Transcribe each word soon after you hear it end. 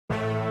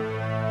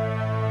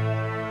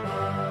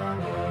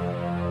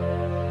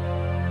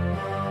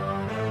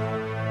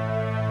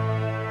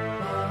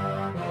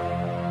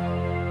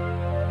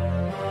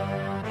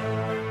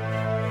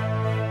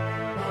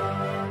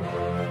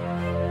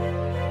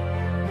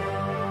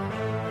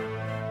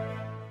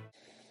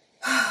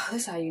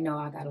this is how you know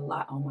I got a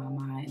lot on my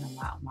mind and a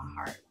lot on my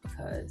heart,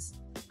 because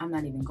I'm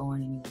not even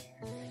going anywhere.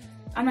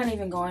 I'm not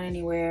even going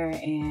anywhere,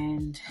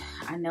 and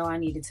I know I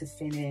needed to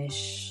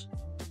finish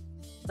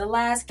the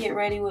last Get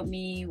Ready With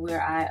Me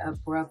where I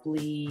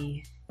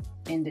abruptly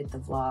ended the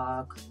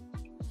vlog.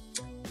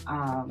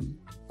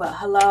 But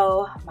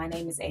hello, my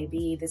name is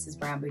AB. This is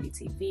Brown Beauty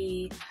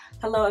TV.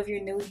 Hello if you're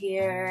new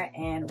here,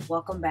 and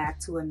welcome back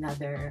to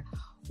another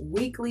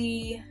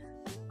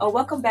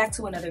welcome back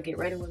to another Get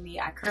Ready With Me.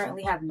 I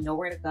currently have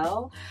nowhere to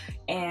go,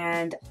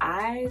 and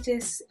I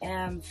just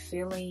am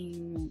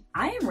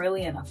I am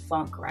really in a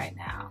funk right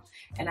now.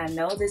 And I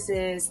know this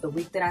is the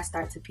week that I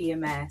start to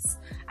PMS.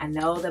 I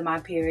know that my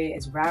period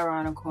is right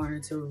around the corner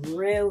to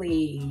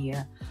really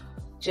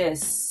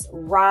just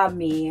rob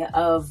me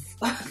of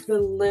the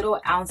little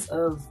ounce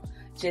of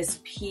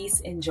just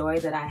peace and joy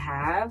that I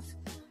have.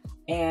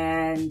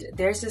 And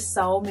there's just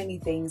so many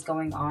things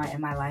going on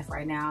in my life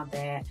right now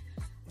that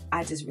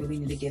I just really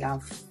need to get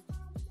off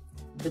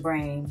the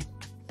brain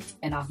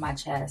and off my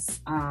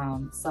chest.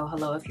 So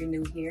hello if you're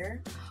new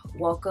here.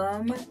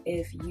 Welcome.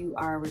 If you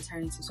are a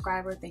returning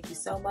subscriber, thank you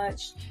so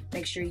much.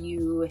 Make sure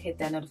you hit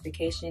that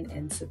notification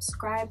and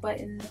subscribe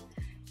button,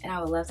 and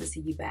I would love to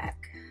see you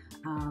back.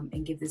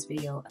 And give this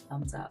video a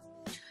thumbs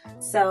up.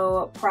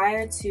 So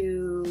prior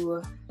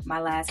to my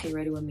last Get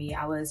Ready With Me,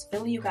 I was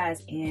filling you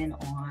guys in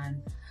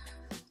on,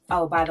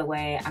 oh, by the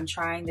way, I'm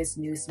trying this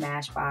new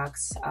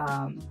Smashbox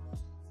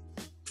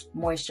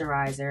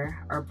moisturizer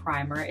or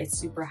primer. It's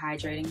super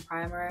hydrating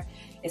primer.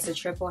 It's a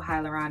triple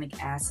hyaluronic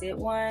acid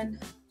one.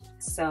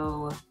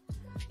 So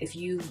if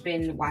you've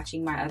been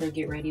watching my other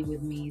Get Ready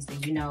With Me's,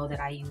 then you know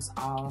that I use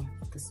all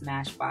the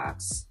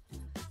Smashbox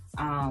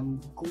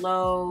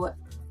glow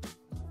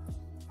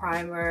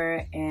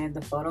primer and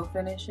the photo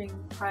finishing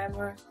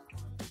primer.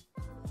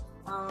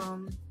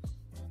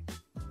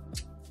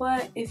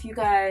 But if you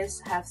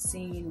guys have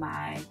seen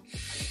my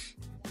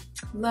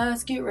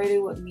last Get Ready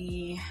With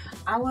Me,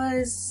 I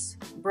was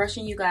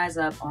brushing you guys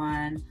up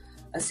on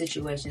a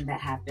situation that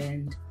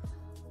happened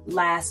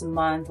last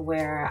month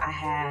where I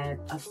had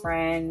a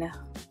friend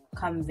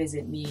come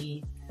visit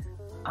me,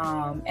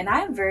 and I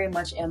am very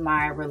much in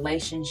my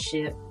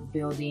relationship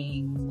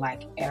building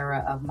like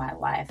era of my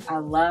life. I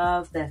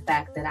love the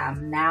fact that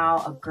I'm now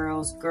a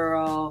girl's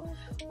girl,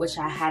 which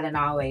I hadn't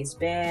always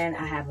been.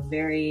 I have a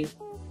very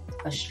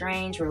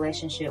estranged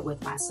relationship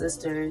with my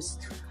sisters,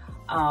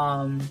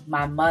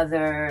 my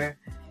mother,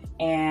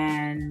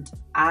 and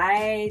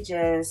I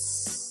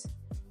just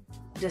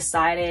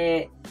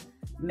decided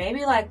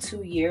maybe like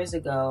 2 years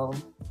ago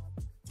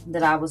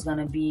that I was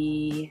gonna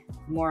be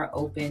more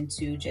open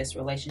to just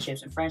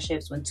relationships and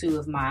friendships when two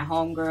of my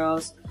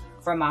homegirls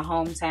from my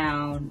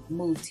hometown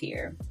moved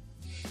here.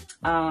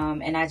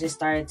 And I just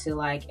started to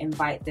like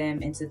invite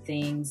them into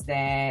things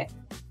that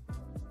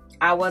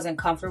I wasn't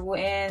comfortable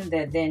in,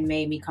 that then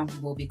made me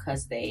comfortable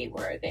because they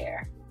were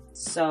there.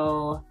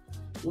 So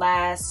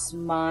last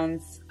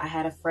month I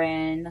had a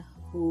friend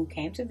who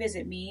came to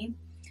visit me,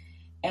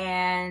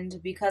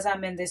 and because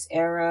I'm in this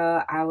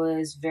era, I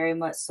was very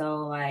much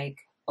so like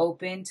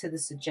open to the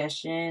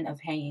suggestion of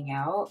hanging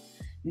out,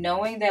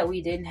 knowing that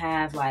we didn't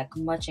have like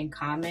much in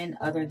common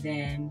other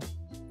than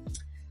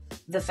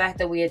the fact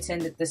that we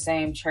attended the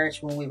same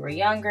church when we were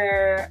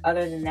younger.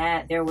 Other than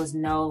that, there was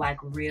no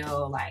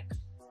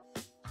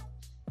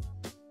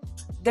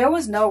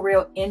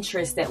real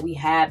interest that we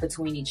had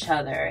between each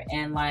other.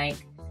 And like,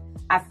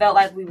 I felt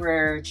like we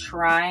were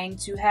trying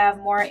to have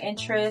more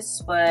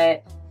interests,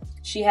 but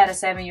she had a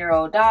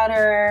 7-year-old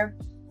daughter.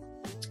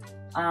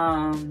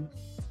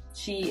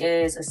 She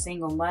is a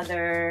single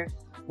mother,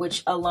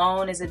 which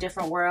alone is a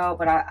different world,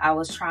 but I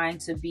was trying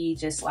to be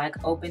just like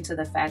open to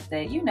the fact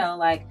that, you know,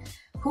 like,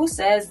 who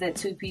says that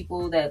two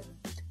people that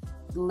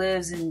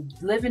live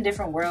in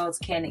different worlds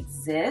can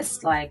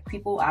exist? Like,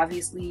 people,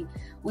 obviously,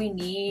 we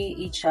need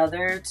each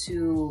other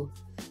to,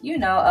 you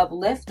know,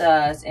 uplift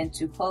us and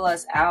to pull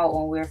us out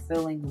when we're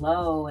feeling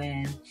low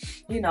and,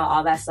 you know,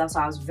 all that stuff.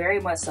 So I was very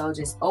much so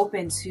just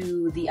open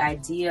to the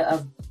idea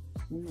of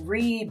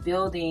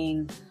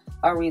rebuilding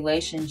a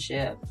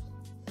relationship.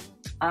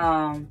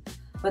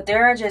 But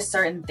there are just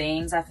certain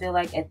things I feel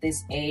like at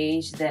this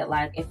age that,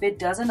 like, if it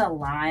doesn't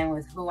align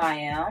with who I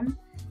am,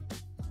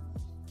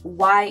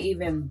 why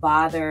even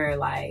bother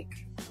like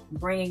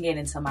bringing it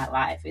into my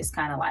life? It's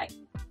kind of like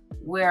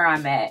where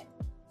I'm at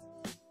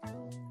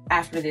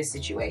after this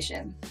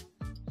situation.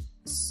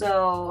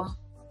 So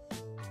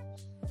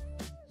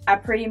I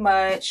pretty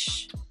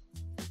much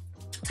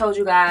told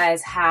you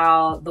guys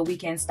how the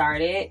weekend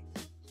started.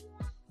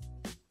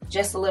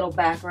 Just a little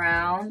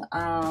background.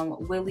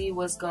 Willie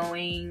was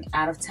going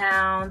out of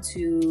town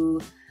to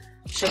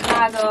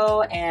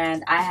Chicago,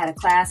 and I had a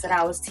class that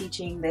I was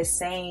teaching this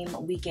same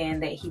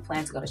weekend that he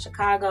planned to go to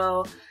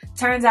Chicago.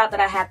 Turns out that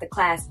I had the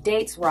class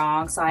dates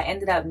wrong, so I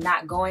ended up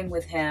not going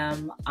with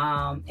him,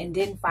 and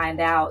didn't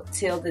find out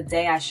till the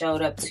day I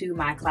showed up to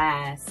my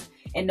class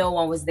and no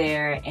one was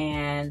there,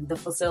 and the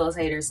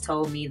facilitators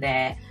told me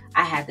that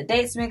I had the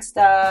dates mixed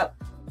up,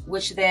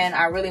 which then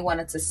I really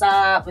wanted to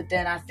sob, but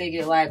then I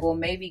figured like, well,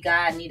 maybe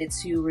God needed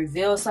to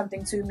reveal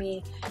something to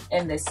me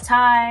in this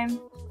time.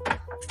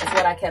 That's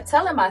what I kept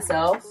telling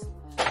myself.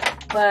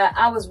 But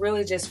I was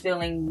really just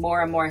feeling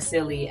more and more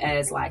silly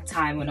as like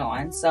time went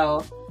on.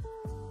 So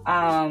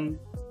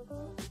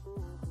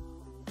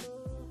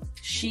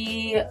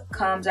she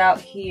comes out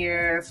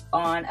here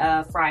on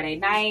a Friday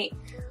night,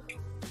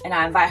 and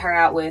I invite her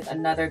out with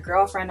another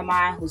girlfriend of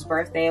mine whose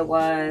birthday it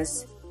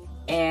was.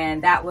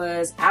 And that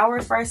was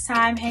our first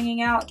time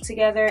hanging out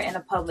together in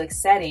a public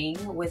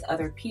setting with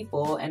other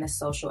people in a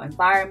social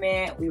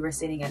environment. We were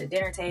sitting at a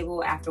dinner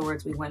table.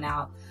 Afterwards, we went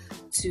out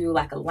to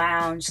like a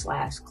lounge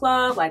 /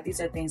 club. Like, these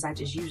are things I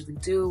just usually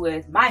do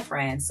with my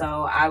friends. So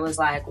I was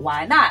like,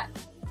 why not?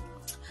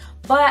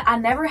 But I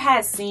never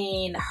had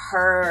seen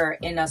her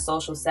in a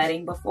social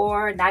setting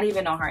before, not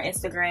even on her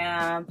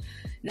Instagram,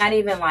 not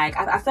even like,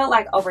 I felt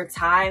like over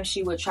time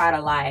she would try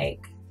to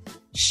like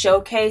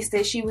showcase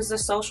that she was a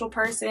social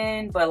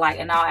person, but like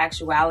in all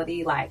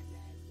actuality, like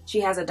she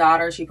has a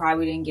daughter, she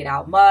probably didn't get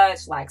out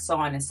much, like so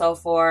on and so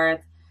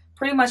forth.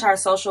 Pretty much our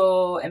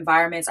social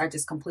environments are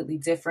just completely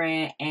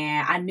different,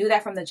 and I knew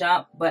that from the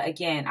jump. But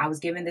again, I was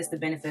giving this the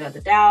benefit of the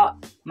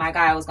doubt. My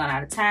guy was gone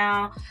out of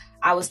town.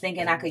 I was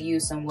thinking I could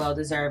use some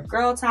well-deserved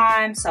girl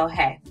time, so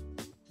hey.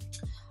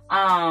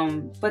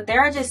 But there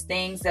are just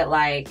things that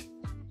like,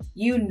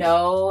 you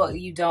know,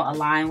 you don't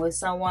align with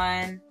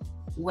someone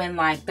when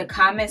like the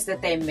comments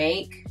that they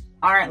make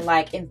aren't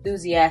like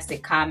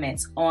enthusiastic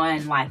comments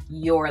on like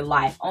your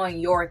life, on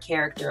your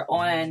character,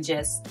 on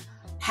just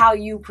how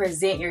you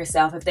present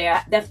yourself.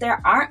 If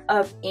there aren't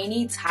of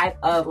any type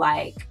of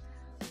like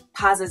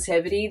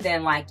positivity,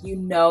 then like, you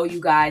know, you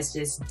guys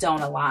just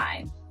don't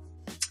align.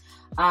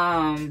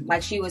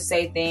 Like she would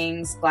say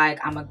things like,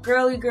 I'm a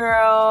girly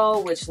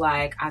girl, which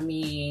like, I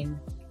mean,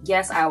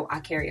 yes, I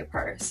carry a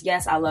purse.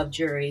 Yes, I love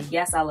jewelry.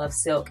 Yes, I love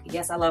silk.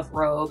 Yes, I love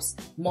robes,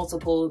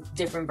 multiple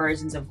different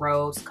versions of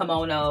robes,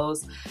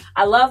 kimonos.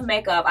 I love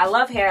makeup. I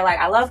love hair. Like,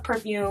 I love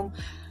perfume.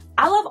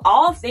 I love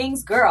all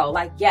things girl.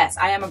 Like, yes,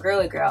 I am a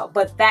girly girl.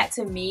 But that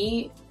to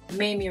me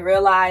made me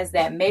realize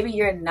that maybe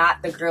you're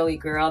not the girly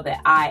girl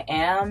that I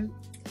am.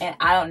 And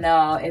I don't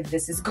know if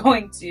this is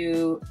going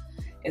to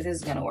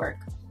work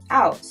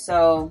out.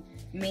 So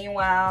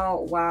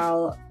meanwhile,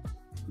 while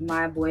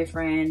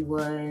boyfriend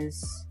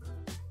was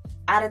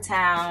out of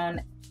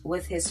town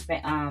with his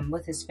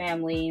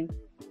family,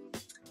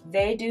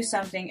 they do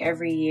something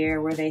every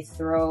year where they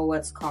throw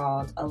what's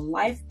called a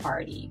life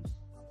party.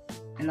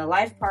 And the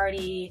life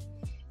party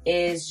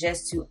is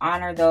just to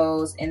honor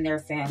those in their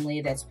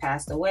family that's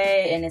passed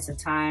away, and it's a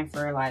time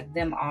for like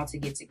them all to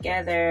get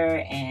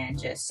together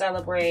and just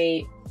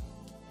celebrate,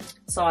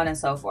 so on and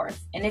so forth.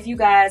 And if you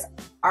guys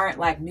aren't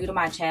like new to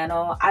my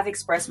channel, I've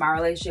expressed my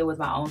relationship with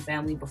my own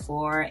family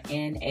before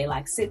in a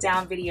like sit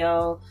down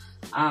video,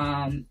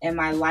 in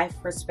my life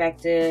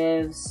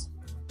perspectives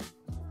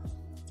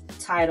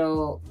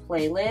title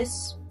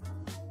playlist.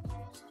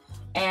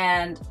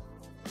 And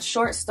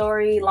short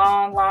story,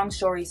 long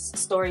story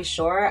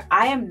short,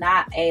 I am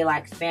not a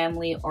like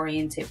family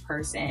oriented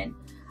person.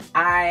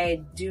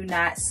 I do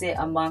not sit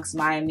amongst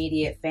my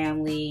immediate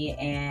family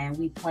and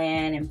we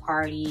plan and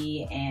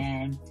party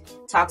and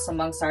talks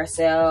amongst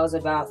ourselves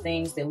about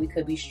things that we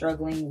could be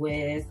struggling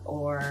with,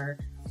 or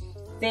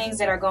things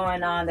that are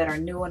going on that are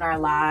new in our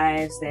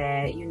lives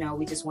that, you know,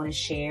 we just want to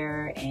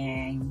share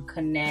and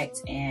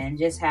connect and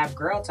just have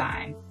girl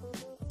time.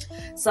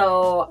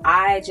 So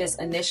I just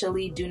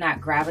initially do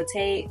not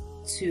gravitate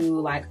to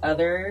like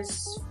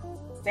others'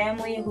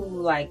 family who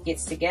like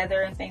gets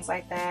together and things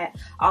like that.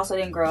 Also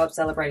didn't grow up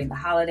celebrating the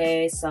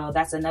holidays, so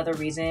that's another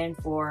reason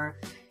for,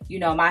 you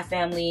know, my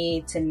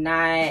family to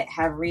not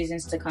have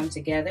reasons to come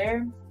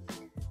together.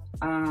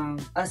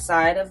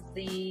 Outside of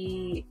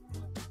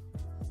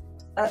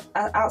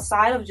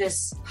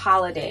just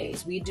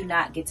holidays, we do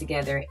not get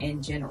together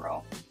in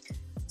general.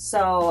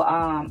 So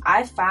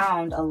I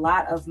found a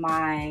lot of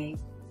my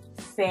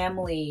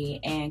family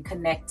and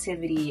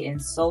connectivity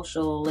and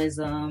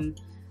socialism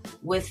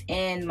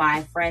within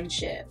my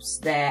friendships,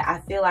 that I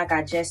feel like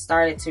I just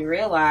started to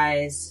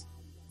realize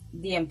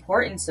the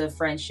importance of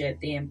friendship,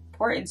 the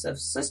importance of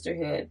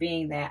sisterhood,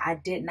 being that I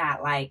didn't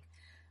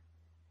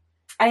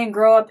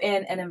grow up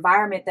in an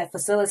environment that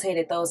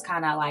facilitated those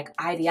kind of like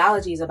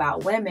ideologies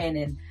about women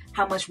and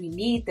how much we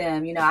need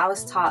them. You know, I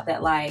was taught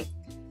that like,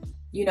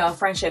 you know,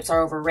 friendships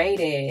are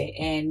overrated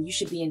and you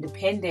should be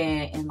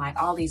independent, and like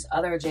all these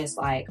other just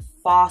like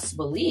false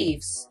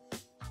beliefs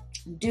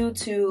due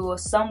to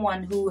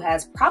someone who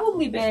has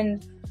probably been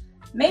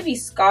maybe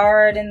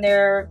scarred in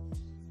their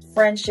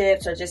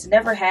friendships, or just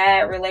never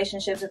had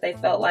relationships that they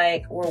felt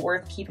like were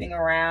worth keeping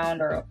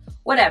around or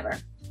whatever.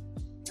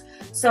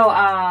 So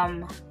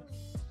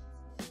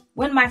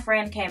when my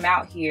friend came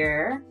out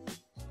here,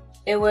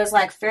 it was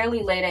like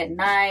fairly late at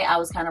night. I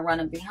was kind of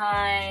running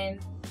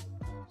behind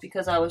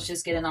because I was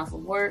just getting off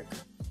of work.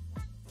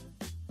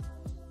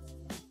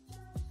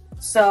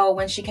 So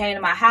when she came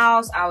to my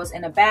house, I was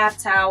in a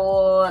bath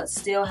towel,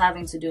 still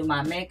having to do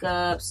my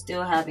makeup,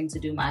 still having to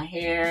do my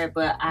hair,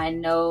 but I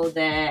know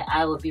that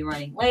I would be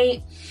running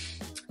late.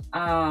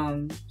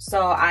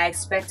 So I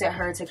expected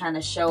her to kind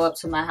of show up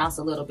to my house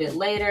a little bit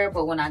later,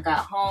 but when I got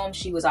home,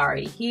 she was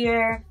already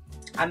here.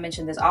 I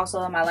mentioned this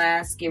also in my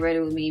last Get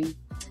Ready With Me.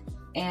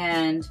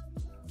 And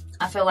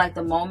I feel like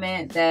the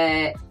moment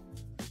that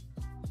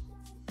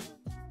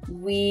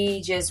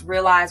we just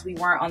realized we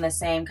weren't on the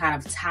same kind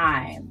of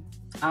time.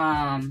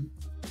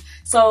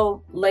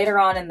 So later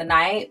on in the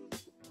night,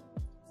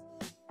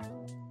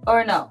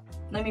 or no,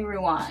 let me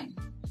rewind.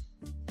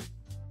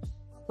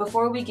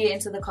 Before we get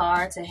into the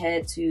car to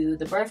head to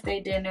the birthday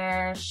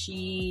dinner,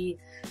 she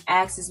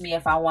asks me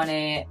if I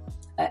wanted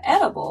an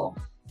edible,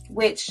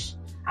 which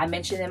I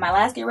mentioned in my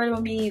last Get Ready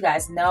With Me. You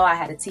guys know I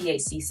had a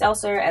THC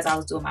seltzer as I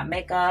was doing my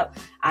makeup.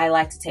 I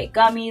like to take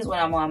gummies when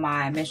I'm on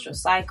my menstrual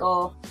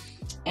cycle.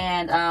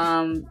 And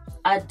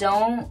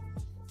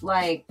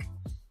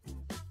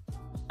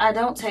I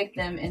don't take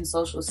them in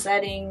social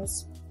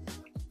settings.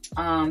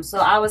 So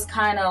I was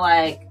kind of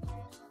like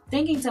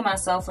thinking to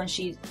myself when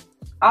she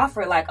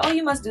offered, like, oh,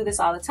 you must do this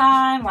all the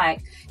time.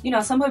 Like, you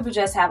know, some people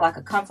just have like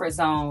a comfort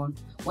zone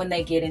when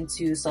they get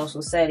into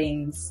social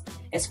settings,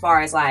 as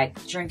far as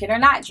like drinking or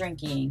not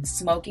drinking,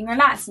 smoking or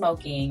not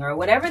smoking, or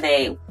whatever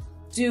they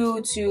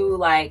do to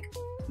like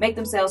make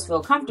themselves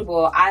feel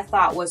comfortable, I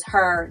thought was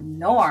her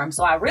norm.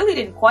 So I really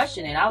didn't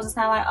question it. I was just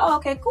kind of like, oh,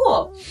 okay,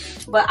 cool.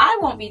 But I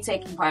won't be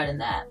taking part in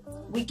that.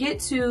 We get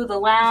to the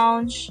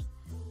lounge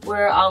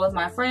where all of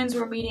my friends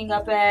were meeting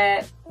up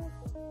at,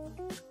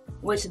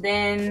 which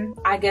then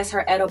I guess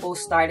her edibles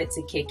started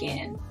to kick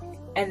in.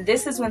 And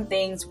this is when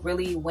things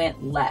really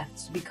went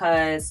left,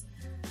 because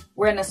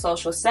we're in a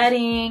social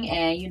setting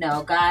and, you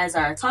know, guys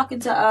are talking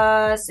to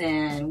us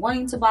and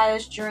wanting to buy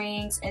us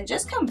drinks and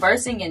just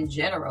conversing in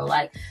general.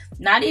 Like,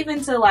 not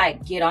even to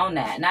like get on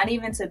that, not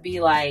even to be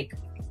like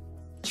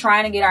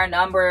trying to get our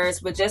numbers,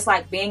 but just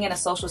like being in a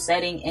social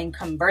setting and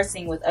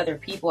conversing with other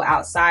people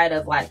outside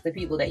of like the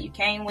people that you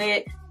came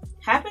with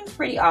happens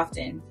pretty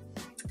often.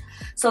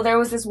 So there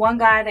was this one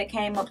guy that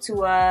came up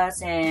to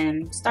us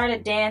and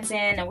started dancing,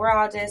 and we're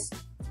all just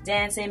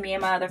dancing, me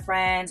and my other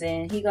friends,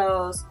 and he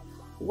goes,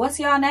 what's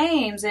y'all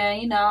names?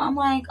 And, you know, I'm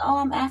like, oh,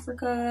 I'm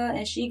Africa.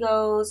 And she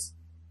goes,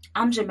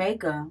 I'm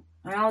Jamaica.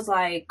 And I was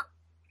like,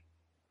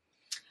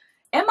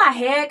 in my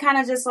head, kind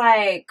of just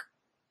like,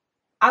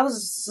 I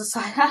was just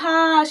like,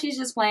 haha, she's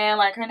just playing.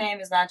 Like, her name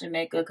is not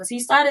Jamaica. Because he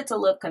started to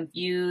look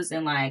confused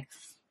and like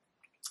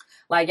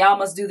y'all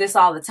must do this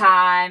all the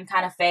time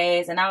kind of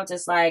phase. And I was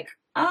just like,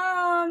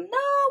 no,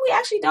 we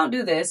actually don't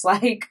do this.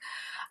 Like,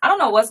 I don't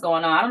know what's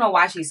going on. I don't know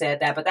why she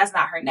said that, but that's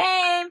not her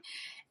name.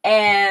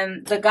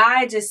 And the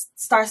guy just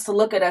starts to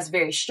look at us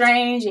very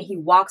strange, and he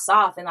walks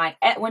off. And like,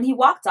 when he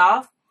walked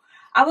off,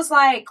 I was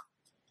like,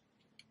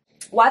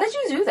 why did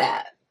you do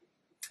that?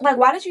 Like,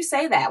 why did you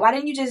say that? Why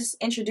didn't you just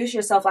introduce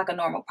yourself like a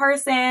normal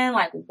person?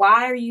 Like,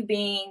 why are you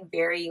being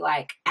very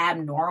like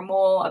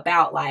abnormal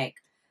about like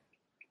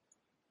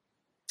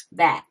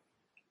that?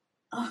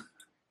 Ugh,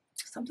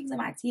 something's in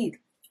my teeth.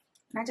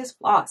 And I just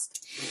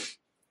flossed.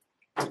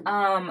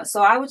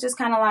 So I was just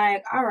kind of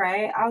like, all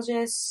right, I'll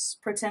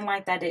just pretend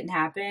like that didn't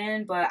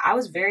happen. But I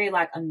was very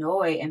like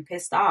annoyed and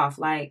pissed off.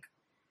 Like,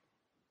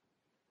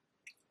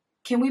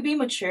 can we be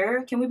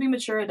mature? Can we be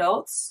mature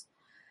adults?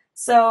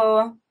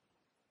 So,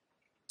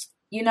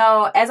 you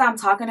know, as I'm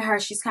talking to her,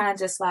 she's kind of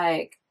just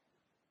like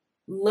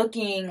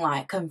looking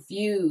like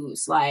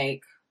confused.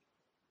 Like,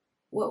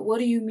 what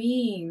do you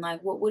mean?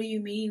 Like, what do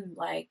you mean?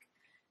 Like,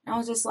 and I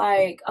was just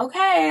like,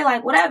 okay,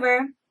 like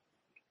whatever.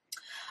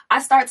 I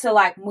start to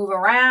like move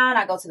around.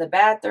 I go to the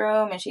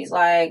bathroom and she's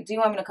like, do you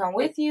want me to come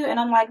with you? And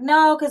I'm like,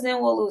 no, because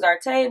then we'll lose our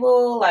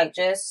table. Like,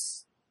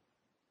 just,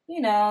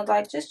 you know,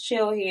 like just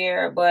chill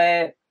here.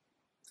 But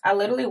I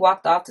literally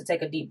walked off to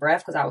take a deep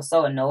breath because I was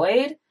so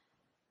annoyed.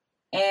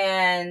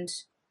 And,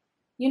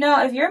 you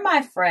know, if you're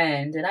my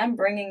friend and I'm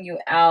bringing you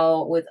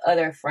out with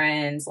other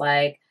friends,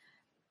 like,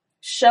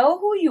 show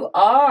who you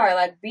are.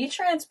 Like, be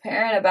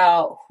transparent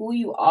about who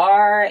you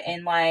are.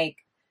 And like,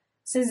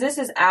 since this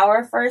is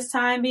our first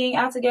time being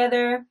out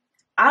together,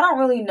 I don't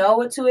really know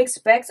what to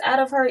expect out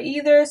of her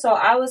either. So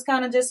I was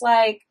kind of just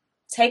like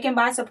taken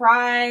by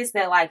surprise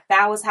that like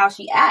that was how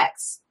she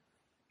acts.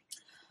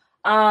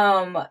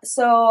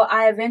 So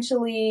I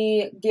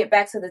eventually get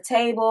back to the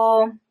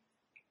table.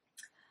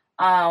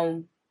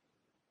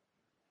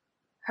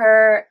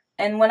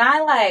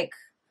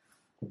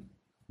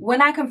 When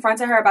I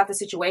confronted her about the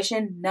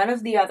situation, none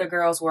of the other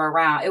girls were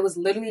around. It was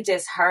literally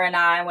just her and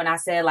I when I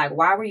said, like,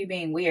 why were you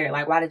being weird?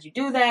 Like, why did you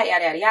do that?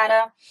 Yada, yada,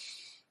 yada.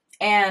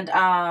 And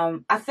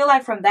I feel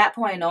like from that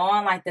point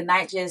on, like, the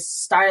night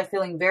just started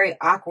feeling very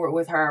awkward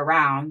with her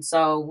around.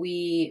 So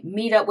we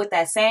meet up with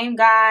that same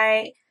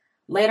guy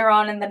later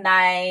on in the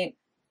night.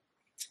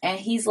 And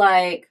he's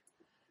like,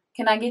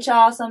 can I get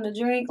y'all something to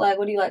drink? Like,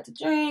 what do you like to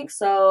drink?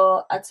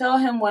 So I tell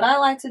him what I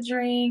like to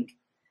drink,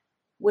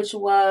 which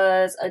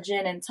was a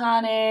gin and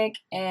tonic.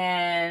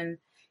 And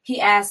he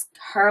asked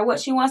her what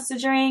she wants to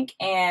drink,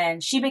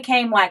 and she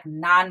became like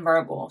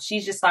nonverbal. She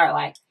just started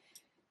like,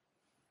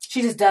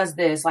 she just does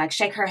this, like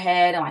shake her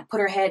head and like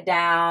put her head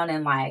down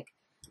and like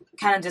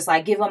kind of just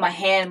like give him a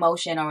hand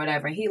motion or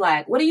whatever. He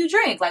like, what do you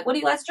drink? Like, what do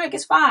you like to drink?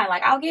 It's fine.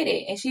 Like, I'll get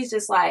it. And she's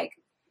just like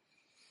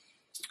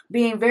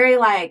being very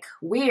like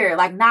weird,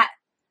 like not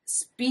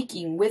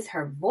speaking with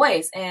her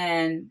voice.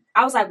 And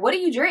I was like, what do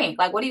you drink?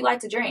 Like, what do you like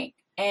to drink?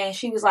 And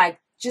she was like,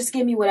 just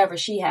give me whatever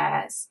she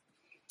has.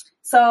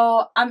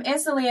 So I'm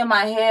instantly in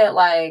my head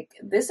like,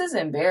 this is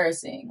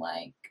embarrassing.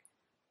 Like,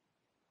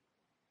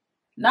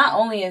 not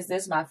only is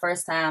this my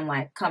first time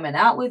like coming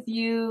out with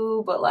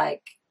you, but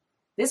like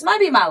this might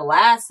be my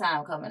last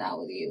time coming out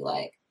with you.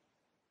 Like,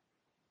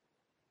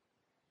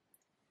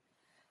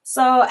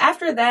 so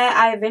after that,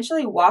 I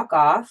eventually walk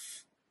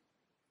off.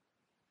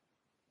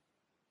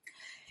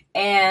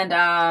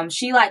 And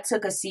she like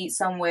took a seat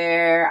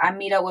somewhere. I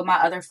meet up with my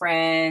other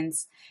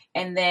friends.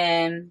 And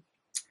then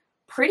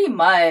pretty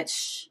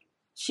much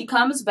she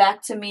comes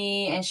back to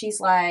me and she's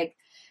like,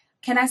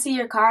 can I see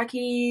your car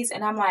keys?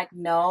 And I'm like,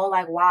 no,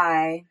 like,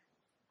 why?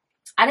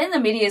 I didn't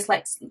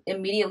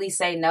immediately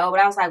say no, but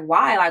I was like,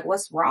 why? Like,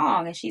 what's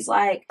wrong? And she's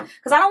like,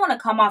 because I don't want to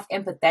come off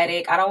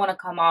empathetic. I don't want to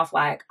come off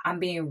like I'm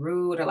being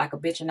rude or like a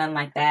bitch or nothing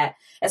like that.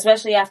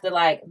 Especially after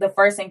like the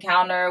first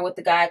encounter with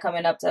the guy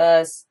coming up to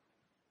us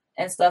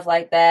and stuff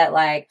like that.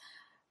 Like,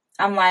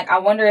 I'm like, I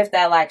wonder if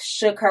that like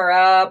shook her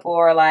up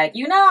or like,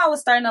 you know, I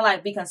was starting to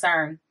like be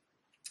concerned.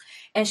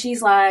 And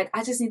she's like,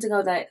 I just need to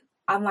go that.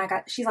 I'm like,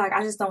 she's like,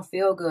 I just don't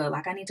feel good.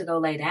 Like, I need to go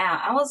lay down.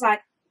 I was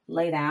like,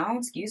 lay down?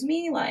 Excuse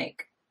me?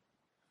 Like,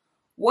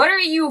 what are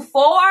you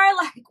for?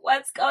 Like,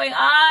 what's going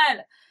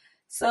on?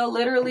 So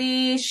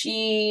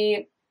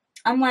literally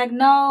I'm like,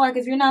 no, like,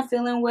 if you're not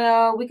feeling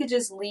well, we could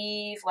just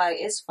leave. Like,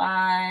 it's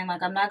fine.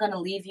 Like, I'm not going to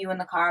leave you in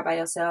the car by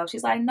yourself.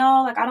 She's like,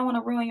 no, like, I don't want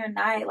to ruin your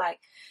night. Like,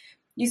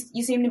 you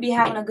seem to be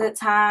having a good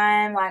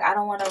time. Like, I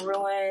don't want to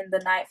ruin the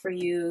night for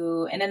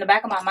you. And in the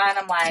back of my mind,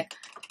 I'm like,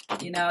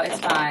 you know, it's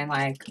fine.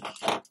 Like,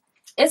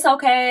 it's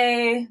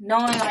okay.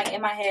 Knowing, like,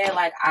 in my head,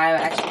 like, I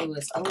actually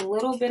was a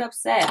little bit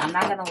upset. I'm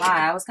not going to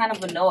lie. I was kind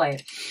of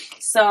annoyed.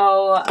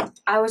 So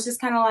I was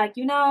just kind of like,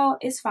 you know,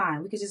 it's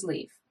fine. We could just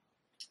leave.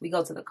 We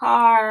go to the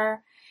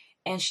car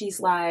and she's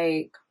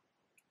like,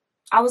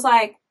 I was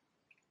like,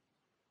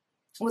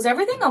 was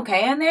everything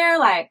okay in there?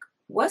 Like,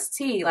 what's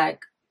tea?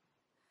 Like,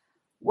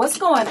 what's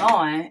going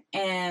on?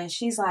 And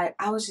she's like,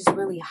 I was just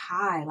really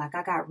high. Like,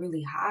 I got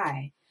really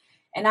high.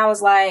 And I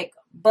was like,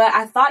 but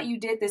I thought you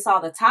did this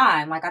all the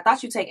time. Like, I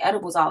thought you take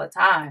edibles all the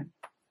time.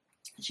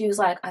 She was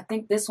like, I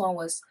think this one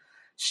was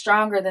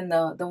stronger than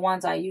the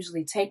ones I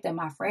usually take that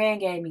my friend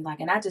gave me.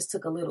 Like, and I just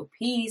took a little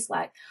piece,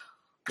 like,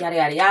 yada,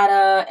 yada,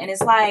 yada. And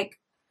it's like,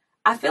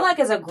 I feel like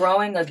as a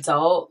growing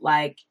adult,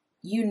 like,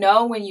 you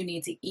know when you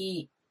need to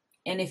eat.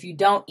 And if you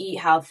don't eat,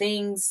 how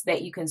things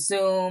that you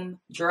consume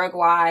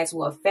drug-wise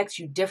will affect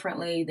you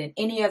differently than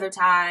any other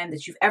time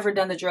that you've ever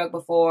done the drug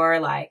before.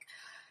 Like,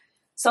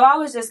 so I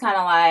was just kind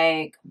of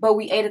like, but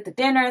we ate at the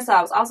dinner. So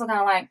I was also kind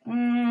of like,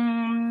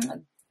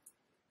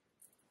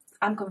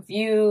 I'm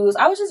confused.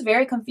 I was just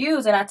very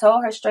confused. And I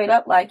told her straight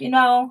up, like, you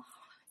know,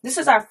 this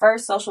is our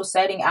first social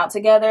setting out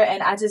together.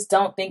 And I just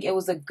don't think it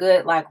was a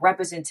good, like,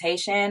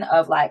 representation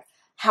of, like,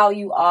 how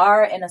you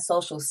are in a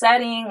social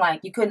setting.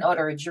 Like, you couldn't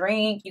order a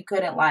drink. You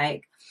couldn't,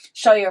 like,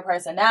 show your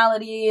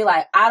personality.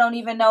 Like, I don't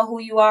even know who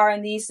you are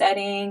in these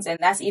settings. And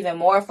that's even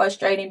more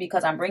frustrating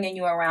because I'm bringing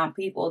you around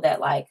people that,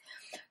 like,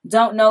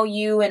 don't know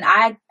you. And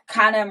I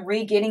kind of am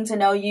getting to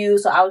know you.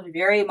 So I was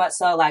very much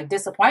so, like,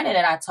 disappointed.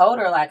 And I told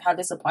her, like, how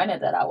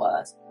disappointed that I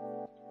was.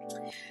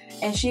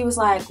 And she was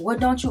like, what,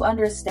 don't you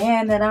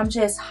understand that I'm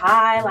just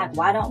high? Like,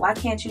 why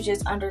can't you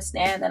just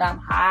understand that I'm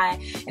high?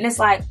 And it's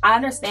like, I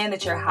understand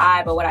that you're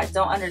high, but what I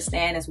don't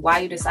understand is why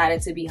you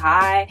decided to be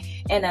high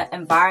in an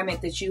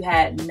environment that you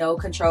had no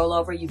control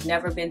over. You've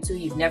never been to,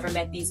 you've never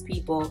met these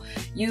people.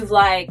 You've,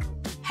 like,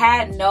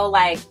 had no,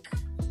 like,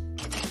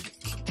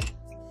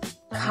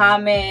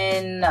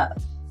 common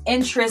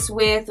interest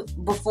with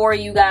before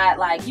you got,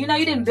 like, you know,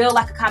 you didn't build,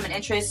 like, a common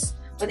interest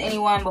with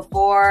anyone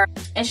before.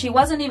 And she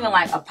wasn't even,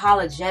 like,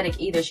 apologetic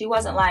either. She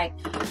wasn't like,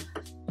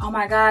 oh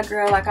my God,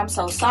 girl, like, I'm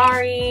so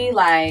sorry,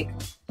 like,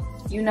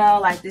 you know,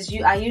 like, this,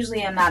 I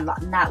usually am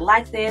not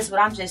like this, but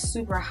I'm just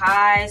super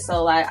high,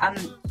 so, like,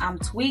 I'm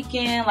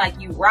tweaking,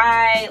 like, you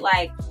right.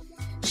 Like,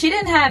 she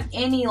didn't have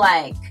any,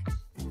 like,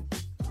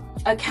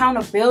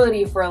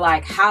 accountability for,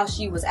 like, how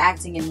she was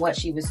acting and what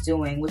she was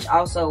doing, which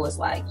also was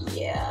like,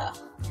 yeah,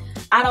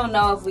 I don't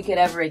know if we could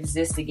ever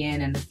exist again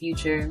in the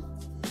future.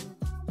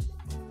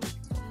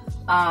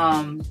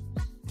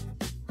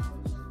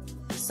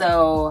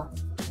 So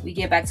we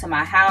get back to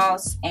my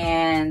house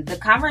and the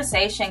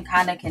conversation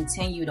kind of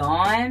continued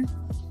on,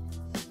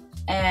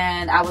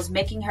 and I was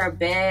making her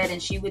bed and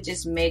she would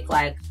just make,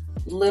 like,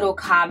 little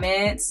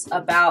comments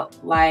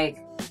about, like,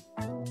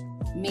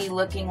 me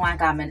looking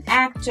like I'm an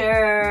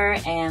actor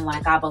and,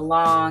 like, I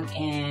belong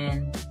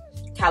in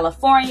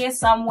California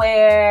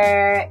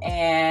somewhere,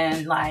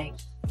 and, like,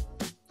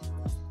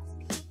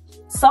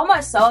 So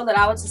much so that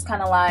I was just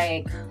kind of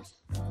like,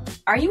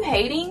 are you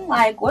hating?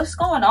 Like, what's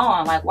going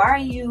on? Like, why are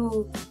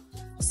you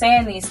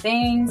saying these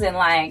things? And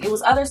like, it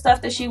was other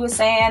stuff that she was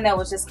saying that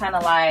was just kind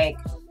of like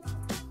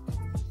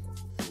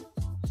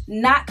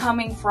not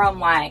coming from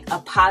like a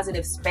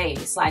positive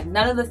space. Like,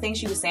 none of the things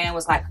she was saying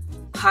was like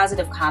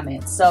positive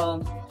comments.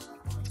 So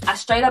I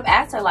straight up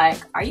asked her,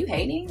 like, are you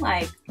hating?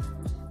 Like,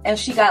 and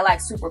she got like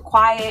super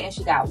quiet and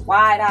she got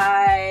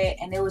wide-eyed,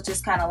 and it was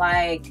just kind of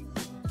like,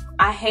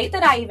 I hate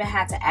that I even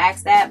had to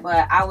ask that,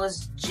 but I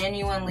was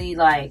genuinely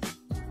like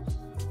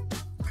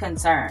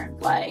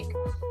concerned, like,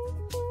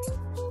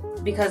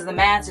 because the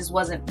math just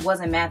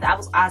wasn't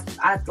math.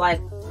 I like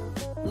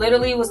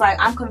literally was like,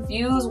 I'm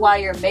confused why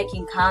you're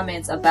making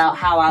comments about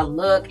how I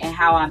look and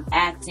how I'm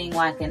acting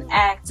like an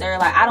actor.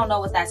 Like, I don't know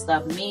what that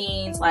stuff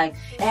means. Like,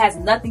 it has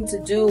nothing to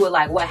do with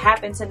like what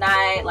happened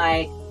tonight.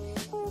 Like,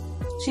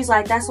 she's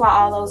like, that's why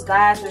all those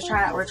guys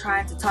were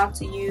trying to talk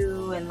to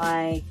you, and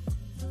like,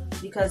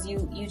 because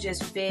you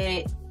just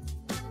fit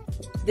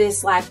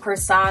this like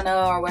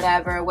persona or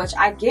whatever, which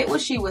I get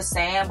what she was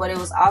saying, but it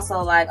was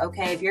also like,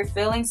 okay, if you're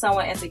feeling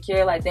somewhat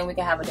insecure, like, then we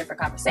can have a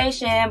different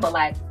conversation, but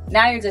like,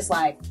 now you're just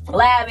like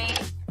blabbing.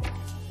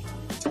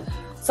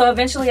 So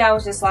eventually I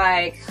was just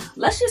like,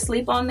 let's just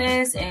sleep on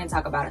this and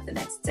talk about it the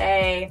next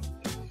day.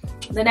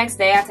 The next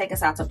day I take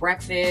us out to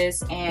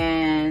breakfast,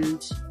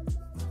 and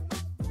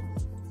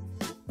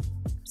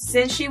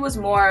since she was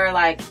more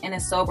like in a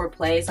sober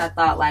place, I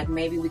thought like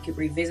maybe we could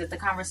revisit the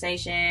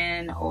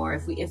conversation,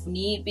 or if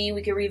need be,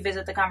 we could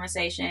revisit the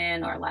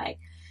conversation, or like,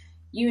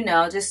 you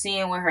know, just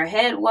seeing where her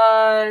head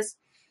was.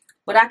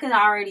 But I can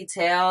already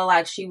tell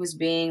like she was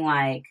being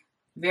like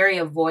very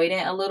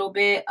avoidant a little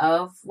bit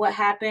of what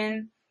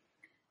happened.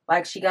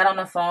 Like, she got on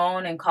the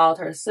phone and called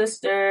her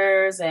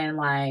sisters and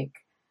like,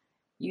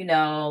 you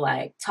know,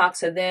 like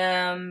talked to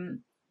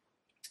them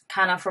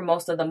kind of for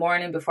most of the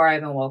morning before I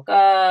even woke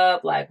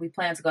up. Like, we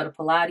planned to go to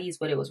Pilates,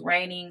 but it was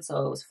raining,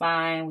 so it was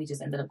fine. We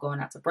just ended up going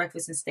out to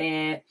breakfast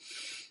instead.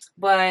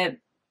 But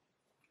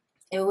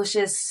it was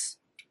just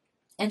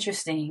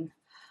interesting.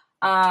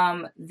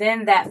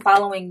 Then that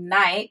following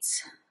night,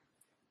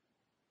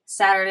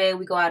 Saturday,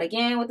 we go out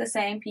again with the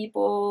same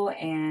people,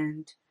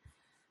 and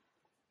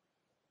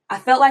I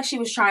felt like she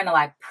was trying to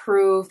like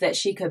prove that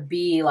she could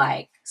be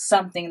like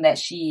something that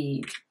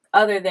she,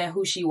 other than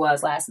who she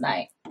was last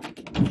night.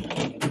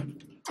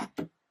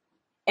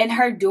 And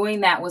her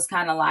doing that was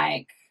kind of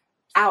like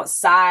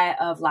outside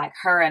of like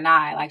her and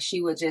I. Like,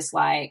 she would just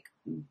like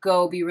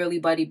go be really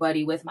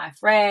buddy with my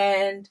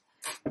friend,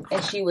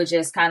 and she would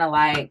just kind of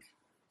like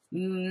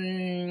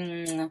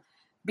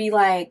be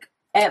like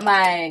at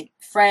my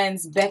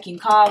friend's beck and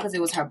call because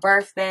it was her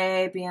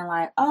birthday, being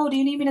like, oh, do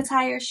you need me to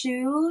tie your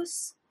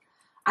shoes?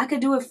 I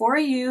could do it for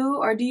you,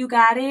 or do you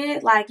got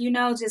it? Like, you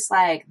know, just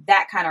like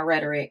that kind of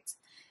rhetoric.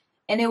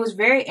 And it was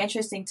very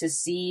interesting to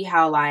see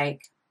how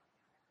like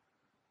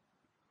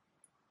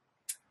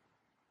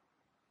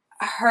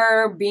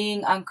her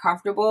being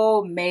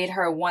uncomfortable made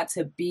her want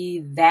to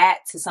be that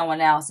to someone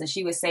else. And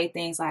she would say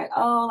things like,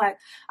 oh, like,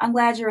 I'm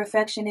glad you're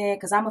affectionate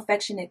because I'm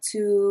affectionate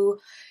too.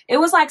 It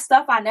was like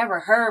stuff I never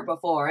heard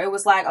before. It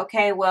was like,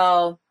 okay,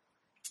 well,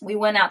 we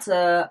went out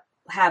to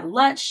have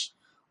lunch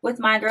with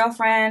my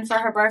girlfriend for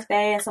her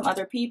birthday and some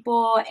other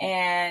people,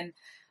 and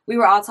we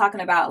were all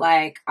talking about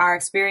like our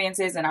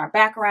experiences and our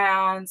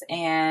backgrounds,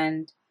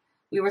 and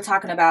we were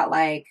talking about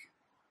like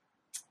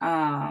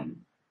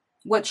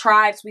what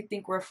tribes we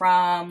think we're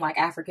from, like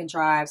African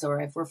tribes,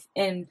 or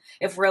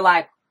if we're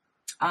like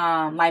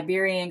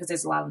Liberian, because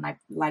there's a lot of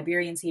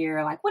Liberians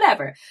here, like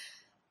whatever.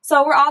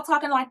 So we're all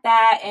talking like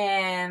that,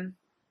 and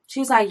she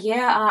was like,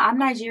 yeah, I'm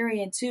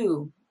Nigerian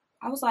too.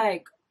 I was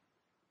like,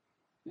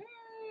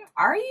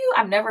 are you?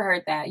 I've never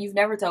heard that. You've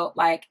never told,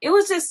 like, it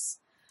was just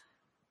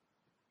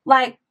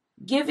like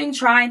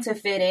trying to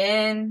fit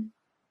in.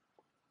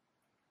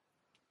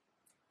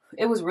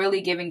 It was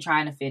really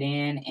trying to fit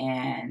in,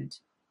 and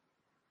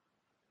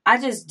I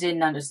just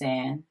didn't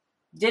understand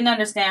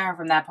her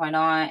from that point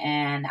on.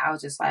 And I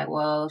was just like,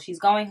 well, she's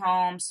going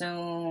home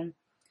soon,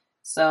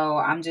 so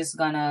I'm just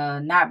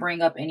gonna not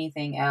bring up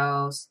anything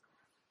else.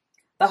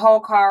 The whole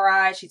car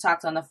ride, she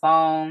talked on the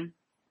phone.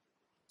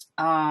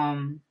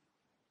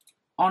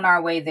 On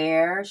our way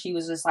there, she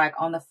was just like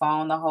on the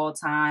phone the whole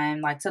time,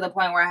 like to the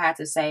point where I had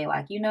to say,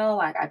 like, you know,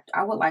 like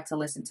I would like to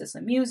listen to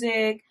some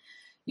music,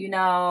 you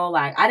know,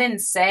 like I didn't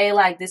say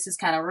like, this is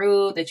kind of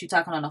rude that you're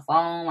talking on the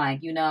phone,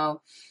 like, you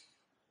know.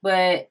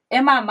 But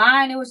in my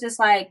mind, it was just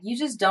like, you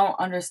just don't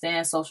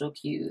understand social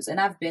cues. And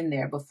I've been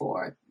there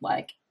before,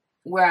 like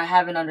where I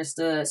haven't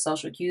understood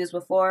social cues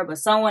before, but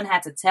someone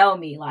had to tell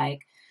me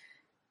like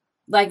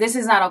this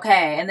is not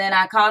okay. And then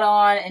I caught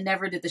on and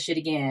never did the shit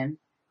again.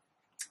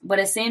 But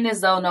it seemed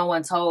as though no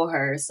one told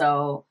her.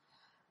 So,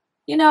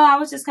 you know, I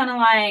was just kind of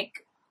like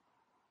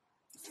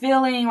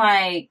feeling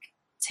like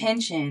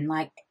tension,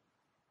 like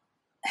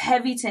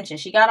heavy tension.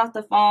 She got off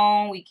the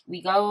phone.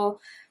 We go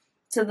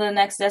to the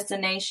next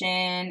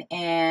destination,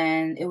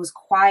 and it was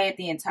quiet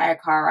the entire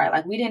car ride.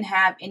 Like, we didn't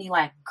have any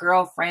like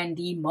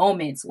girlfriendy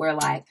moments where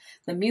like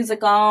the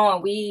music on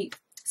and we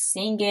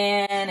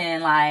singing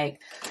and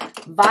like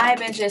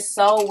vibing just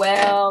so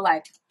well.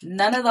 Like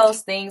none of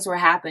those things were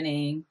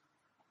happening.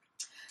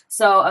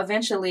 So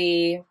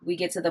eventually we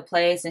get to the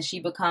place and she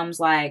becomes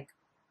like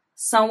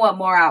somewhat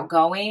more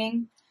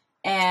outgoing.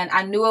 And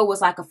I knew it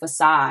was like a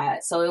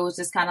facade. So it was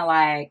just kind of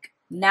like,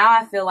 now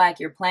I feel like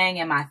you're playing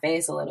in my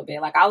face a little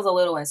bit. Like I was a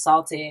little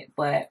insulted,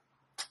 but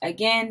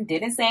again,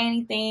 didn't say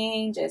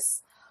anything,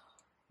 just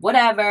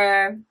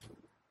whatever.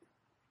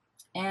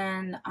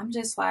 And I'm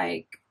just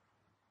like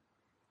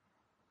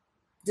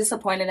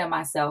disappointed in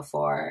myself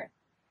for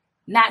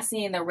not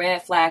seeing the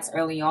red flags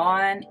early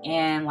on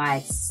and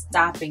like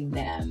stopping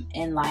them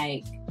and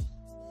like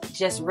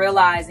just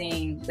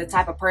realizing the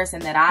type of person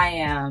that I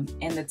am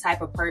and the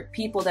type of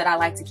people that I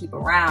like to keep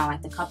around,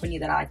 like the company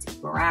that I like to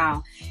keep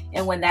around.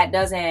 And when that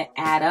doesn't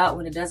add up,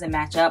 when it doesn't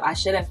match up, I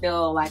shouldn't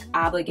feel like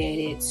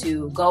obligated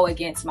to go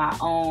against my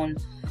own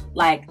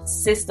like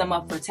system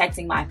of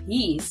protecting my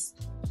peace.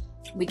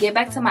 We get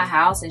back to my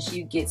house and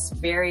she gets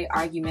very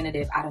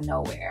argumentative out of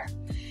nowhere.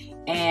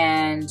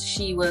 And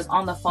she was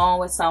on the phone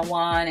with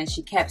someone and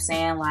she kept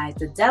saying like,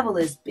 the devil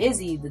is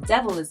busy, the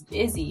devil is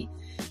busy.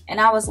 And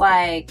I was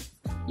like,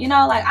 you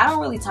know, like I don't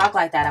really talk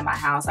like that in my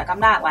house. Like I'm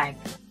not like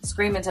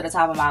screaming to the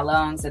top of my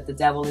lungs that the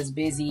devil is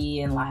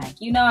busy and like,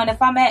 you know, and if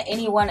I'm at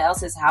anyone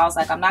else's house,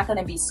 like I'm not going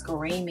to be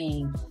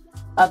screaming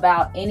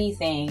about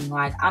anything.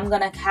 Like I'm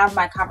going to have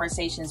my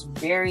conversations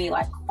very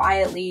like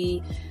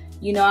quietly.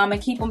 You know, I'm going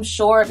to keep them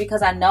short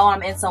because I know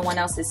I'm in someone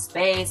else's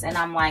space. And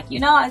I'm like, you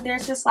know,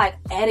 there's just like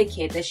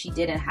etiquette that she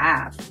didn't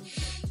have.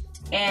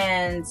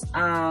 And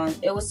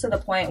it was to the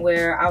point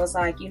where I was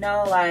like, you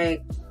know,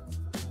 like,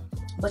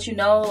 but you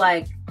know,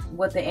 like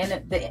what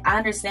I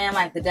understand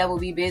like the devil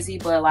be busy,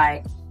 but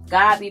like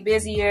God be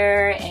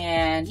busier.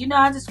 And, you know,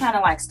 I just kind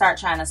of like start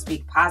trying to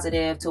speak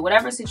positive to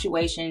whatever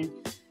situation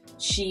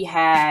she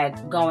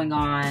had going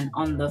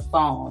on the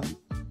phone.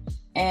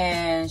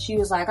 And she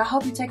was like, I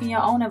hope you're taking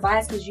your own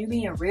advice because you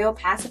being real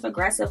passive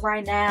aggressive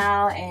right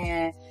now.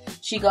 And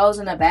she goes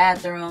in the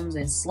bathrooms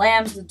and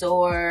slams the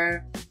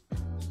door.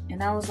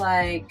 And I was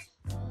like,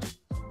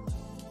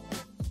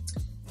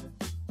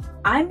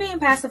 I'm being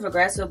passive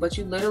aggressive, but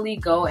you literally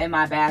go in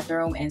my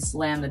bathroom and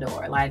slam the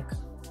door. Like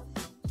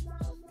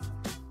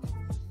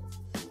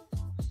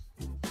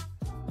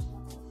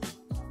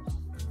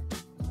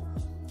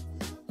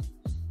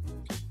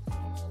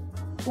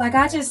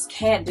I just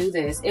can't do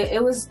this.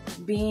 It was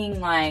being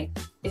like,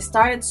 it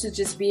started to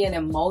just be an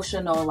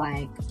emotional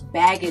like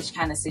baggage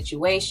kind of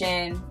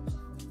situation.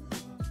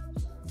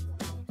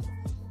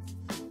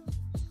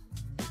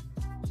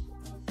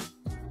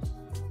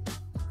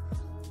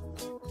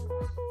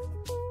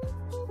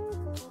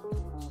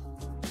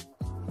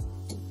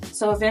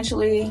 So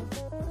eventually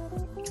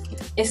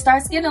it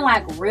starts getting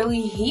like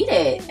really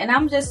heated. And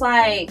I'm just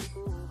like,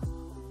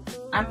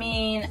 I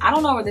mean, I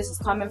don't know where this is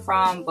coming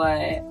from,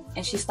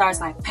 and she starts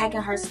like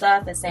packing her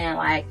stuff and saying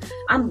like,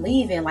 I'm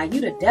leaving, like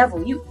you the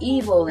devil, you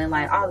evil, and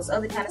like all this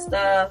other kind of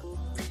stuff.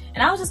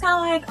 And I was just kind of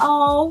like,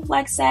 oh,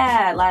 like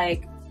sad,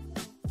 like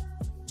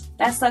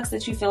that sucks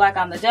that you feel like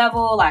I'm the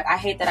devil. Like I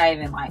hate that I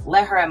even like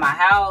let her in my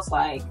house,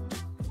 like,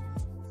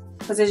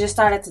 because it just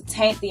started to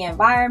taint the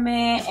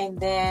environment. And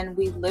then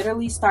we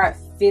literally start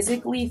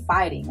physically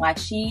fighting. Like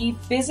she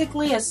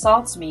physically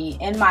assaults me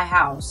in my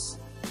house.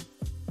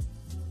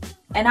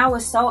 And I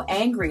was so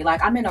angry.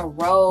 Like I'm in a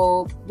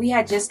robe. We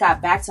had just got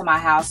back to my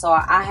house. So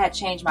I had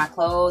changed my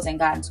clothes and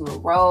got into a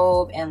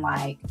robe. And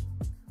like,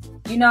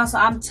 you know, so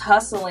I'm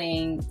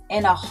tussling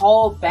in a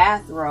whole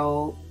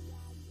bathrobe.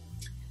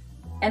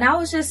 And I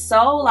was just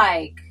so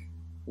like,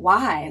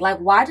 why? Like,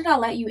 why did I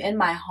let you in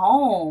my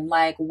home?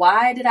 Like,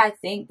 why did I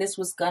think this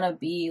was gonna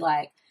be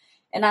like,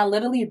 and I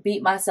literally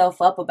beat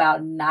myself up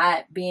about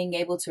not being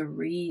able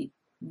to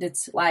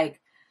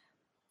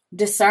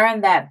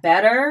discern that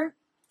better.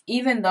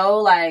 Even though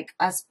like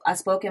I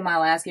spoke in my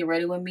last Get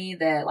Ready With Me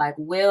that like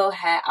Will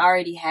had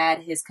already had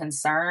his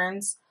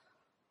concerns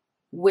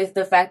with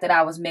the fact that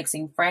I was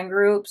mixing friend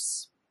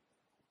groups.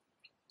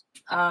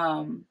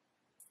 So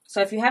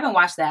if you haven't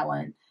watched that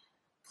one,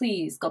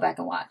 please go back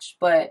and watch.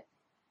 But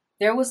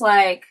there was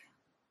like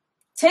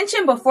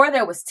tension before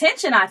there was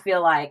tension, I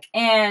feel like.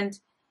 And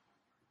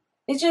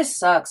it just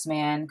sucks,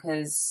 man,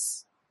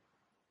 because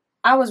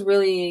I was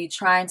really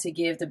trying to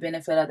give the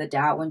benefit of the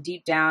doubt when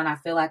deep down I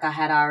feel like I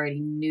had already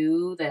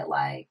knew that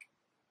like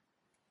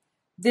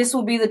this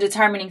will be the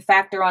determining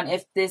factor on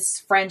if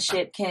this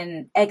friendship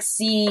can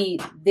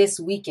exceed this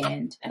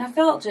weekend. And I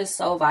felt just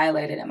so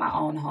violated in my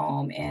own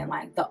home. And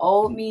like the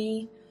old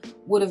me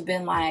would have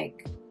been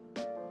like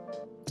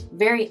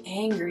very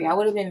angry. I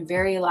would have been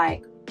very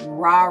like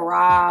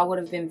rah-rah. I would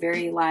have been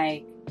very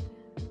like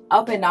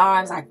up in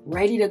arms, like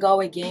ready to go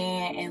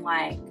again. And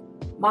like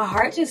my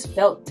heart just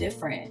felt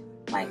different.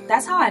 Like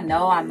that's how I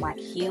know I'm like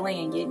healing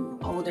and getting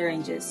older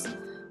and just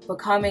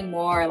becoming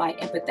more like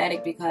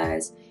empathetic,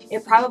 because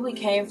it probably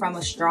came from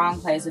a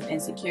strong place of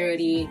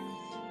insecurity.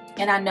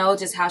 And I know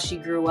just how she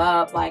grew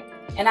up, like,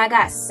 and I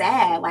got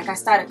sad. Like I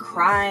started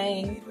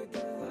crying.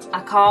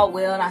 I called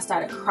Will and I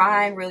started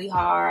crying really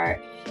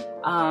hard.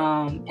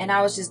 And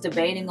I was just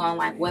debating on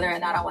like whether or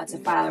not I wanted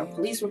to file a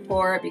police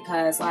report,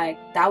 because like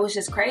that was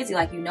just crazy.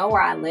 Like, you know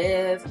where I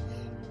live,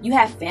 you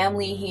have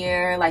family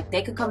here, like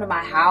they could come to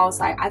my house.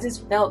 Like, I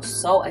just felt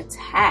so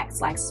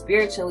attacked, like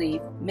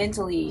spiritually,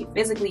 mentally,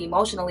 physically,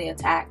 emotionally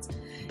attacked.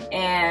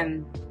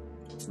 And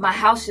my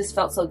house just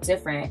felt so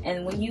different.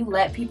 And when you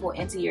let people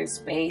into your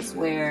space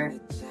where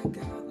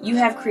you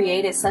have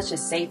created such a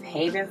safe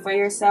haven for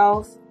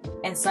yourself,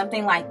 and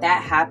something like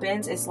that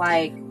happens, it's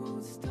like,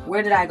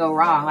 where did I go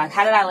wrong? Like,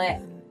 how did I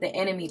let the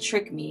enemy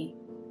trick me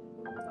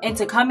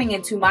into coming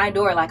into my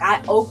door? Like,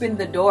 I opened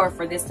the door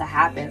for this to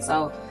happen.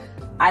 So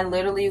I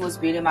literally was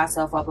beating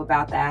myself up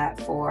about that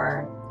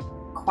for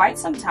quite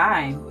some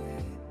time.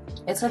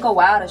 It took a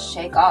while to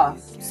shake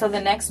off. So the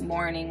next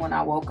morning when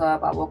I woke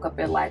up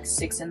at like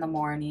 6 in the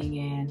morning,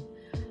 and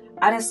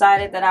I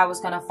decided that I was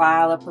going to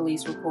file a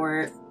police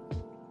report.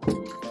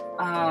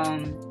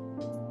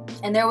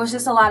 And there was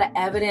just a lot of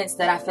evidence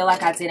that I feel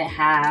like I didn't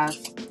have.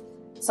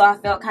 So I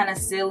felt kind of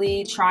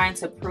silly trying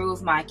to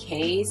prove my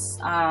case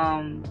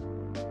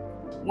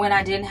when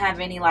I didn't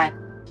have any like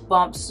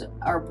bumps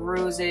or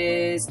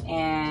bruises,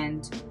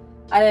 and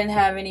I didn't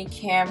have any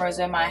cameras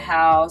in my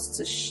house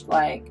to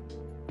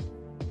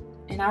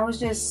and I was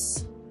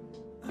just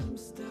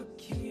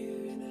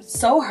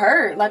so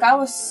hurt. Like, I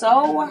was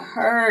so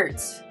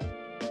hurt.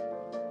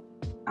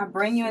 I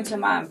bring you into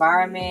my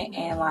environment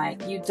and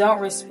like you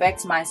don't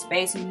respect my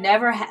space. You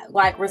never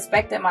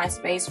respected my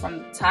space from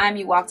the time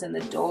you walked in the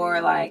door.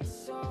 Like,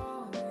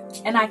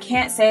 and I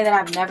can't say that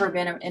I've never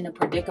been in a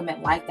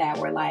predicament like that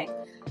where like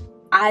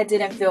I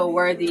didn't feel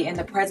worthy in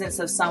the presence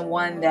of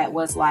someone that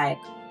was like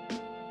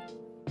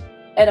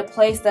at a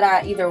place that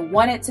I either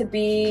wanted to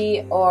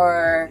be,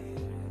 or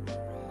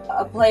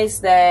a place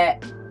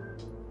that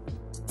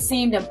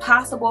seemed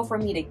impossible for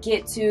me to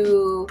get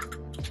to.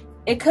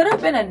 It could have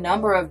been a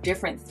number of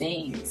different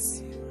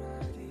things.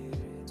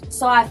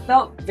 So I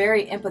felt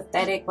very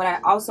empathetic, but I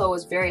also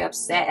was very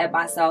upset at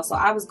myself. So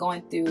I was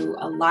going through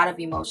a lot of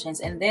emotions.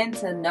 And then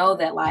to know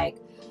that like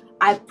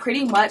I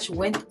pretty much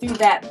went through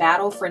that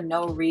battle for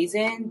no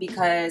reason,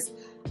 because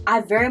I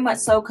very much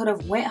so could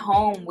have went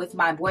home with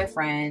my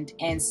boyfriend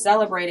and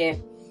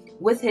celebrated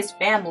with his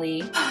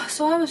family.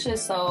 So I was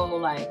just so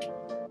like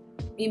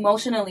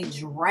emotionally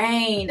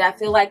drained. I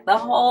feel like the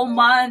whole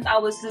month I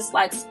was just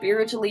like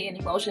spiritually and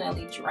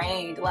emotionally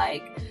drained.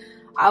 Like,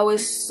 I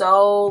was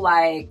so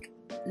like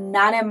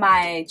not in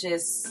my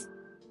just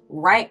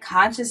right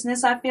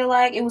consciousness. I feel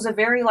like it was a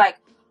very like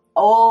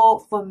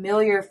old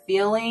familiar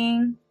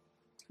feeling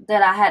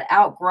that I had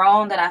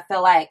outgrown, that I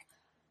felt like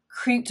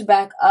creeped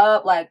back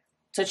up like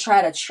to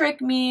try to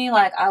trick me.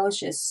 Like, I was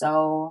just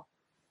so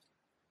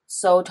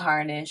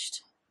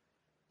tarnished.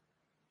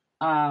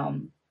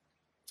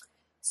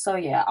 So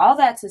yeah, all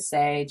that to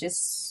say,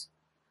 just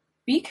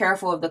be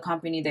careful of the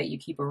company that you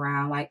keep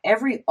around. Like,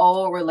 every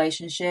old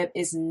relationship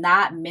is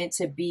not meant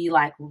to be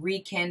like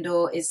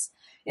rekindled. It's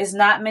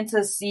not meant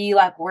to see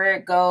like where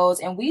it goes.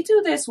 And we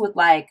do this with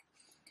like,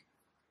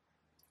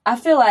 I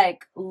feel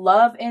like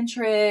love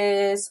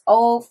interests,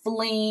 old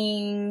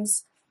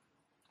flings.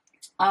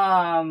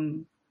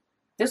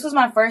 This was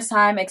my first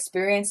time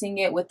experiencing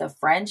it with a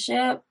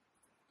friendship,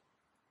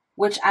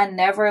 which I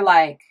never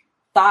like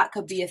thought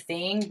could be a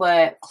thing,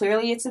 but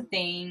clearly it's a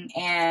thing.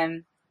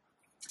 And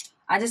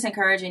I just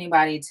encourage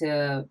anybody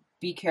to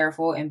be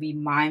careful and be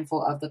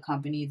mindful of the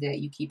company that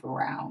you keep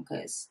around,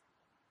 because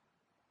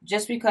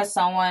just because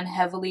someone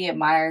heavily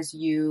admires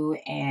you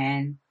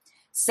and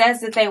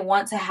says that they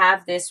want to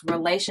have this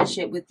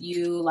relationship with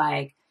you,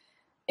 like,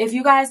 if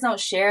you guys don't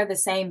share the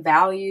same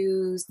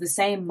values, the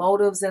same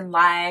motives in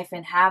life,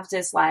 and have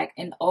just like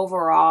an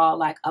overall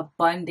like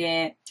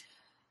abundant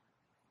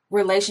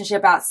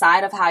relationship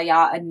outside of how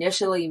y'all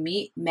initially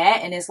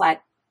met, and it's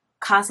like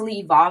constantly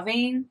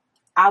evolving,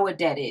 I would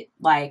dead it.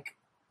 Like,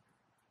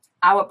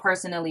 I would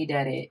personally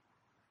dead it.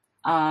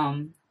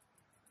 But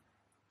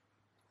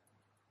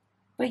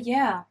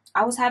yeah,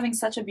 I was having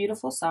such a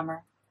beautiful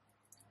summer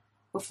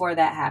before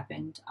that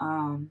happened.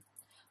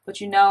 But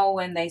you know,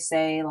 when they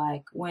say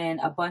like when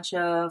a bunch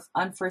of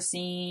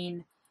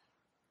unforeseen,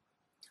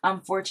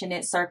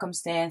 unfortunate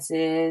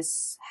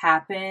circumstances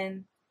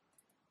happen,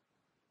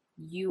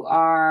 you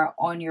are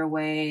on your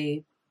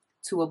way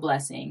to a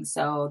blessing.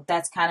 So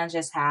that's kind of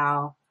just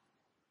how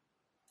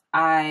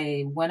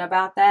I went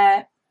about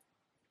that,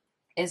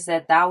 is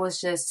that was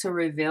just to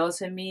reveal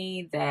to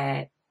me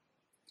that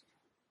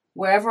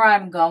wherever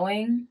I'm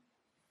going,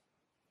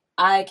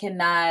 I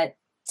cannot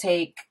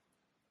take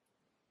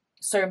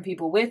certain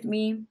people with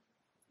me,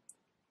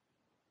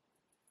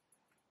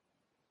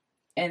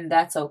 and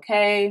that's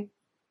okay.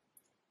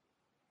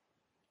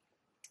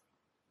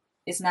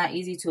 It's not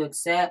easy to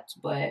accept,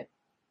 but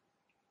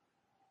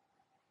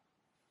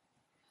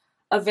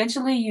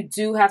eventually you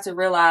do have to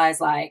realize,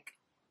 like,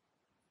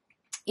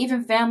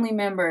 even family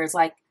members,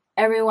 like,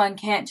 everyone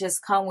can't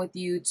just come with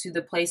you to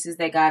the places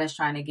that God is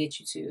trying to get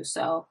you to.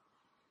 So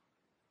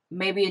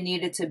maybe it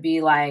needed to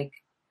be like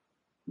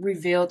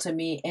revealed to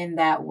me in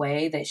that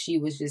way, that she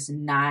was just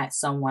not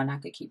someone I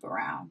could keep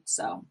around.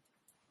 So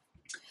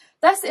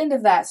that's the end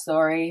of that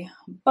story.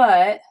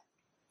 But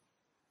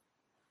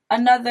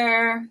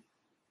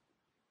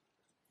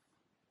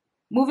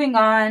moving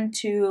on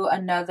to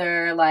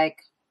another, like,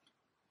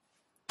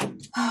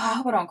 I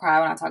hope I don't cry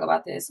when I talk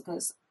about this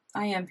because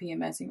I am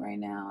PMSing right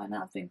now and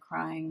I've been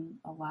crying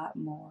a lot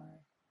more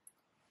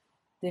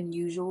than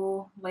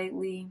usual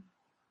lately.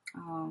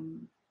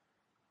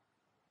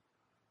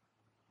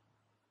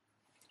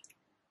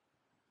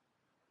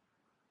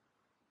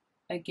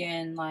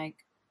 Again, like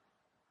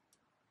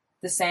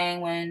the saying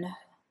when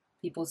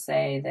people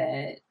say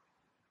that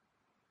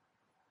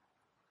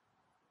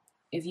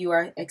if you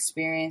are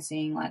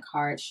experiencing like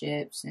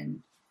hardships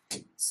and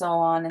so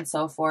on and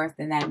so forth,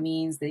 then that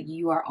means that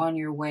you are on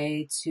your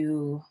way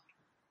to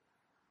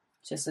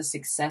just a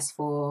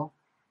successful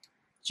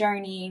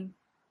journey.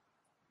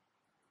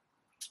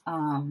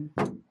 I've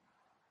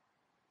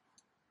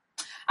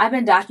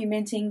been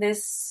documenting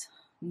this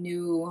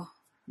new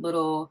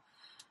little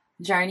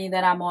journey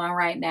that I'm on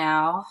right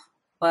now,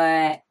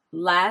 but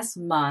last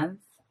month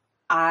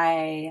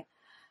I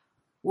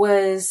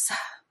was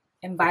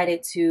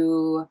invited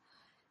to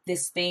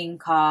this thing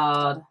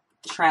called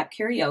Trap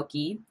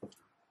Karaoke.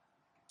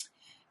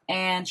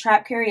 And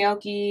Trap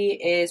Karaoke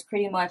is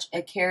pretty much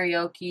a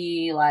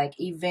karaoke like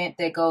event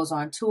that goes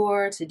on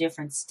tour to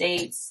different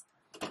states.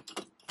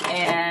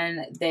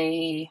 And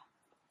they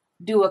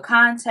do a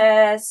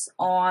contest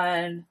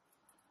on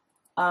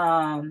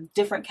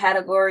different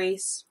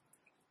categories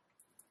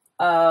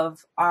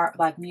of art,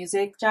 like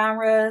music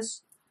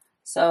genres.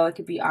 So it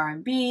could be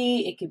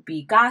R&B, it could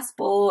be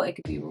gospel, it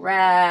could be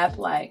rap,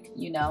 like,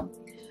 you know.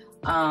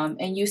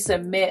 And you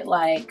submit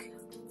like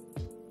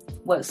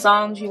what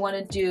songs you want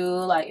to do.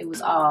 Like it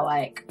was all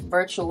like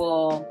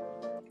virtual,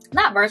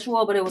 not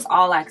virtual, but it was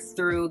all like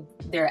through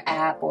their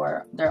app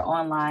or their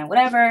online,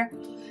 whatever.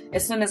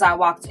 As soon as I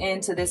walked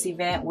into this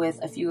event with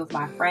a few of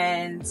my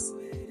friends,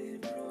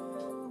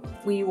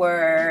 we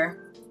were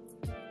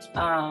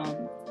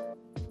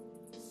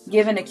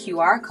given a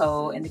QR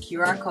code, and the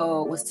QR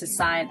code was to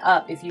sign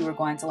up if you were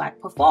going to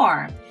like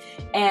perform.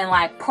 And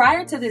like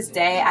prior to this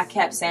day, I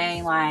kept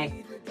saying like,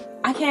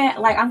 I can't,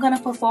 like, I'm going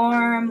to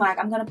perform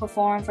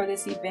for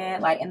this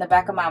event. Like in the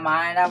back of my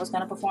mind, I was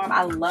going to perform.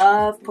 I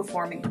love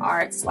performing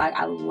arts. Like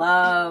I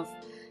love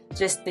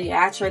just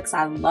theatrics.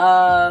 I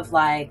love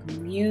like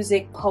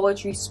music,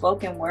 poetry,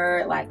 spoken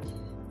word, like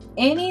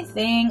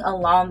anything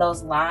along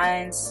those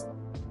lines.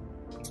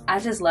 I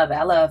just love it.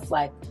 I love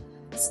like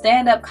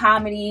stand-up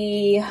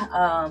comedy.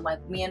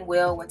 Like me and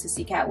Will went to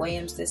see Cat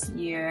Williams this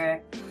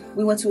year.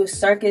 We went to a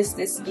circus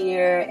this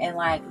year, and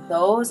like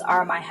those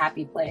are my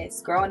happy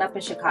place. Growing up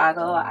in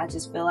Chicago, I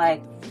just feel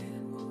like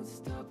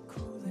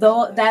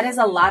though that is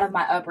a lot of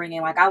my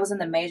upbringing. Like I was in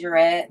the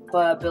majorette,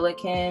 but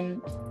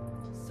Billiken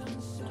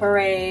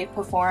parade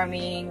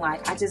performing.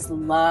 Like I just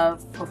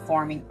love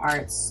performing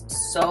arts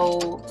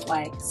so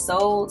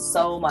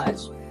much.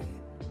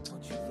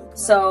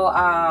 So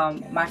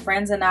my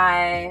friends and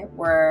I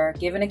were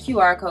given a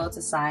QR code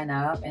to sign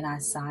up, and I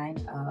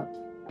signed up.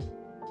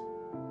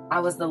 I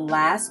was the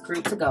last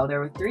group to go. There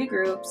were 3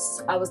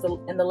 groups. I was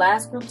in the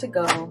last group to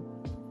go.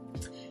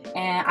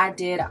 And I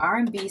did an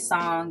R&B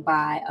song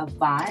by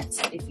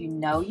Avant. If you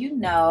know, you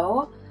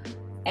know.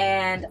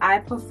 And I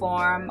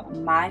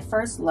performed My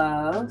First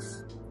Love,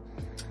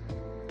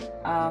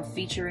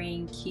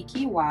 featuring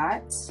Kiki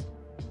Watt.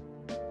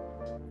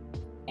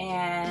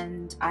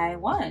 And I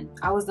won.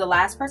 I was the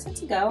last person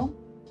to go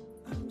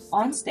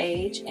on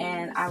stage,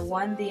 and I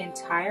won the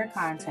entire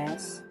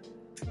contest.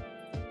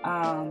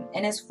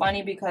 And it's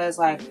funny because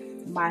like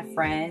my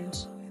friend,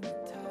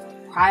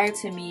 prior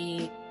to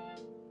me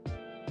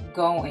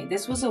going,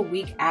 this was a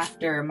week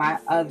after my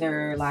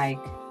other like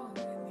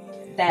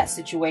that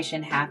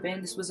situation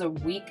happened. This was a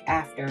week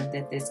after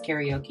that this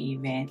karaoke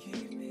event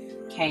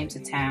came to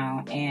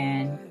town,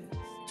 and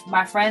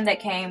my friend that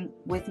came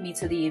with me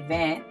to the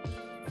event,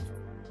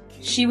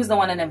 she was the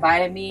one that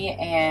invited me,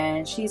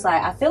 and she's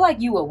like, I feel like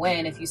you would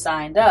win if you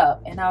signed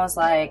up. And I was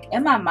like,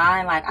 in my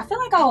mind, like, I feel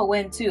like I would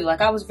win too.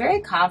 Like, I was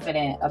very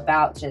confident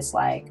about just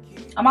like,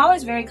 I'm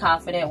always very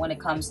confident when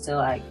it comes to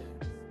like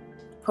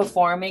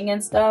performing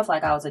and stuff.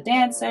 Like, I was a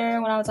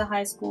dancer when I was in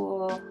high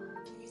school.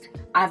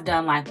 I've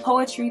done like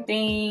poetry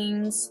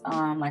things,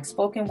 like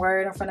spoken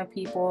word in front of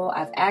people.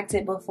 I've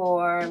acted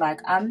before.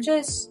 Like, I'm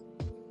just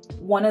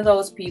one of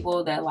those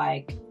people that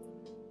like,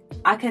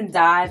 I can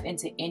dive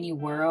into any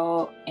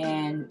world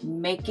and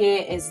make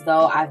it as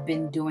though I've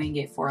been doing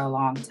it for a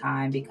long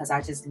time, because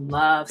I just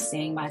love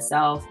seeing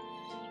myself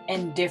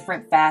in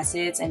different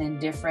facets and in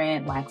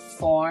different like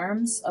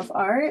forms of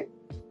art.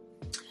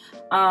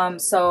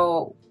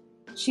 So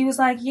she was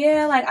like,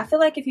 yeah, like I feel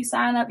like if you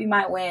sign up you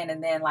might win.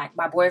 And then like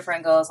my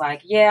boyfriend goes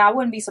like, yeah, I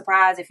wouldn't be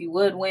surprised if you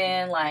would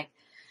win. Like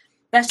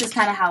that's just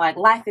kind of how like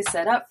life is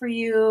set up for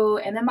you.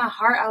 And in my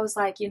heart I was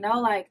like, you know,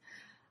 like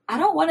I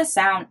don't want to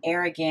sound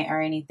arrogant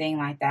or anything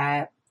like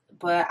that,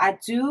 but I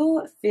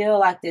do feel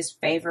like this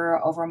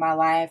favor over my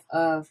life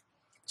of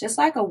just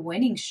like a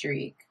winning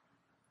streak.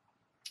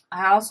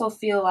 I also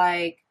feel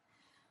like,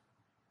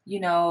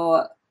 you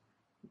know,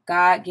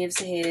 God gives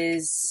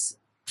his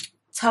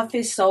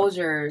toughest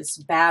soldiers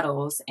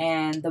battles,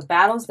 and the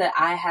battles that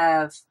I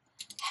have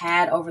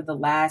had over the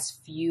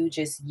last few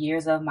just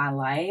years of my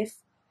life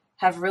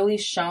have really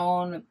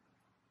shown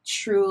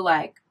true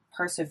like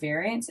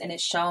perseverance, and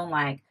it's shown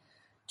like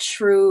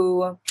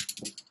true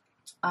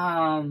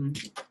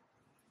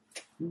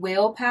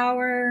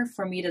willpower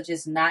for me to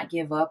just not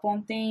give up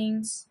on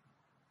things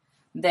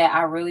that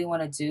I really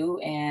want to do.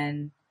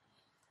 And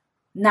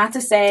not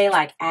to say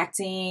like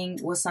acting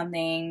was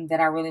something that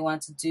I really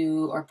wanted to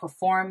do, or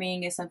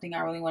performing is something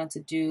I really wanted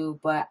to do,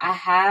 but I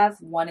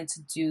have wanted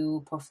to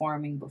do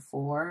performing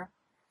before,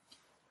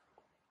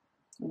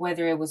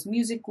 whether it was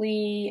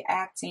musically,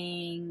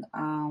 acting,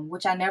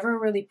 which I never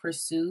really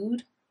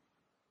pursued.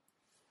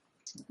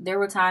 There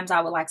were times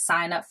I would like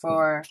sign up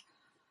for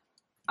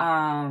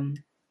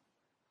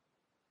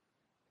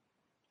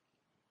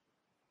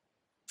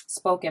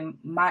spoken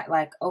mic,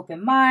 like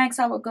open mics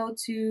I would go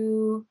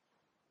to.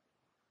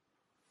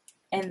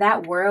 And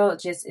that world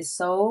just is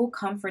so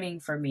comforting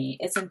for me.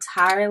 It's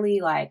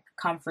entirely like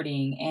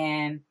comforting.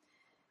 And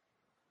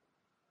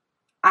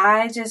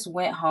I just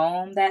went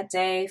home that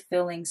day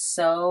feeling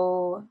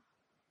so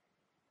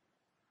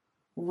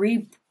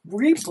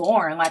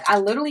reborn. Like I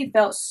literally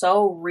felt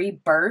so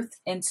rebirthed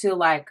into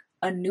like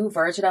a new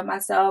version of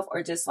myself,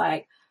 or just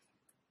like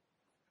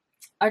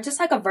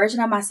a version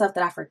of myself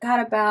that I forgot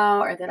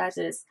about, or that I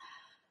just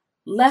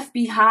left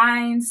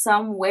behind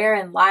somewhere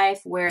in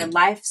life, where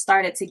life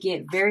started to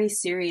get very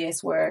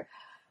serious, where,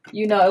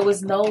 you know,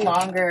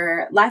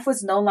 life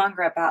was no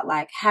longer about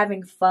like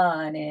having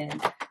fun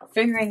and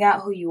figuring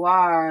out who you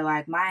are.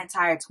 Like my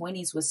entire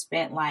 20s was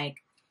spent like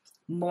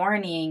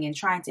mourning and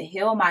trying to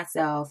heal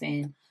myself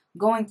and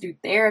going through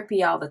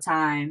therapy all the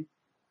time.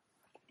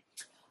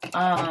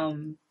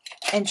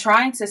 And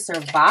trying to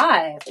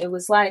survive. It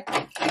was like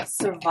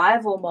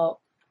survival mode.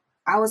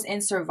 I was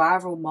in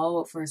survival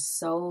mode for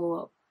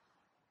so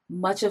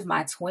much of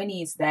my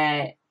 20s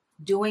that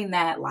doing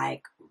that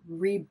like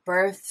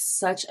rebirthed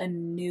such a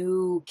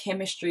new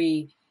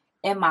chemistry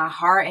in my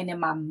heart and in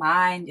my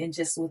mind, and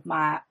just with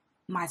my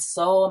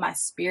soul, my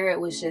spirit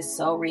was just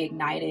so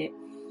reignited.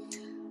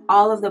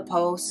 All of the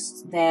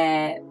posts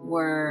that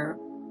were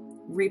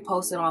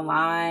reposted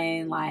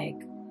online, like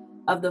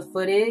of the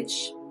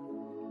footage,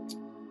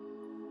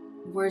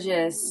 were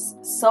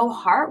just so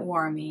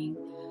heartwarming.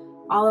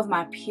 All of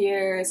my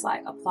peers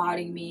like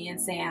applauding me and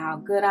saying how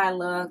good I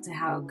looked and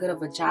how good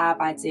of a job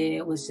I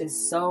did was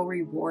just so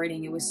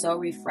rewarding. It was so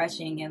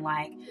refreshing. And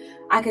like,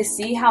 I could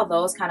see how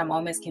those kind of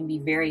moments can be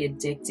very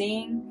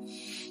addicting.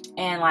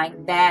 And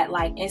like that,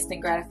 like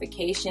instant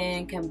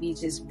gratification can be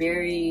just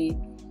very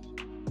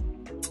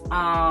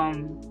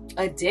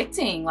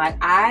addicting. Like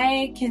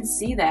I could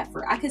see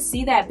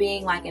that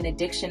being like an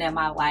addiction in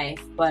my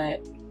life,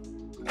 but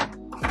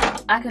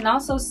I can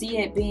also see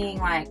it being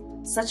like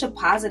such a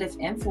positive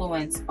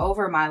influence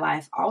over my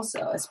life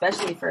also,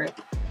 especially for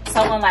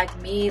someone like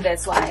me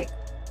that's like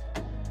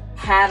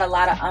had a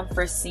lot of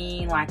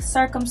unforeseen like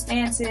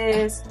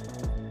circumstances.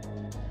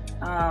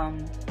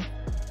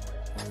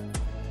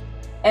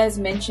 As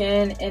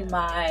mentioned in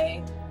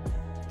my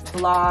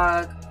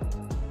blog,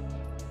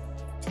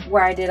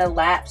 where I did a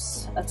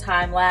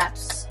time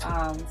lapse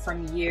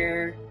from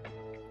year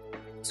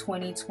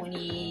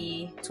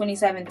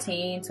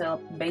 2017 to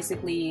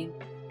basically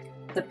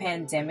the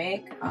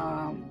pandemic.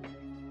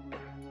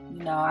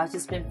 I've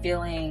just been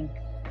feeling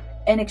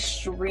an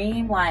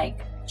extreme like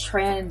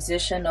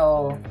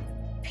transitional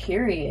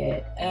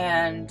period,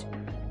 and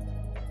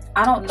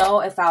I don't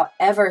know if I'll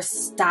ever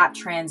stop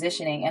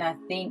transitioning. And I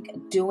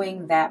think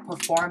doing that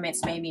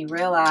performance made me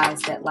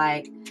realize that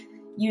like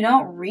you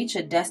don't reach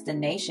a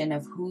destination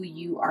of who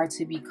you are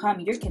to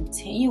become. You're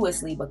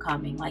continuously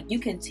becoming, like you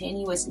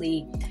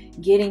continuously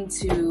getting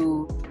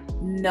to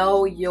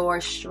know your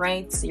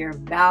strengths, your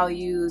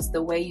values,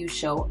 the way you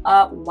show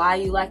up, why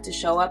you like to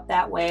show up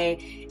that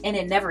way, and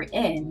it never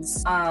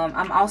ends.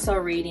 I'm also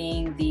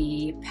reading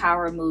the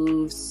Power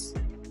Moves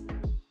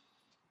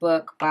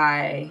book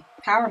by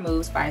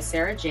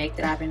Sarah Jake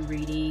that I've been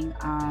reading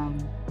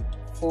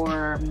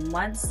for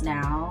months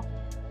now.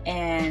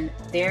 And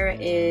there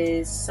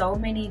is so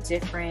many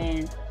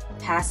different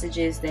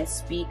passages that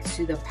speak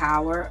to the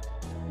power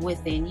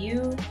within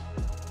you,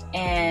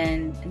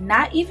 and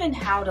not even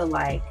how to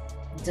like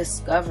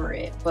discover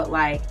it, but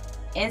like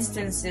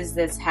instances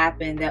that's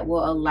happened that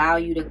will allow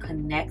you to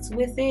connect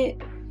with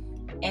it.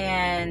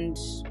 And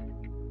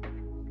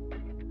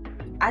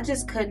I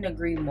just couldn't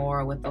agree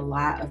more with a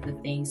lot of the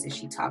things that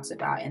she talks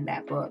about in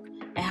that book,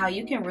 and how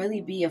you can really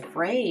be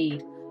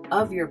afraid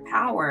of your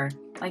power.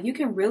 Like you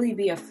can really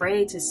be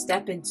afraid to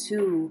step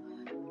into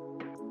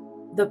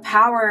the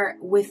power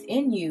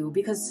within you,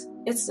 because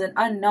it's an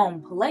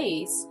unknown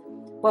place.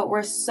 But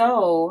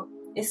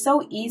it's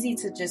so easy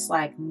to just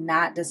like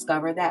not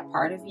discover that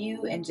part of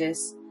you and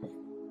just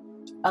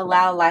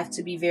allow life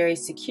to be very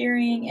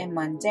securing and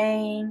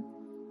mundane.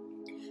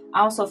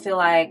 I also feel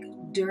like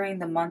during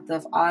the month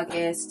of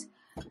August,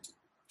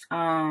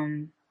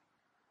 I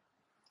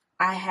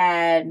I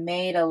had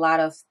made a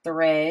lot of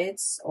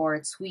threads, or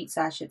tweets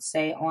I should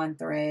say, on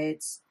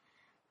Threads,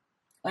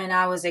 and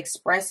I was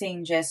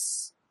expressing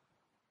just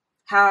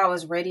how I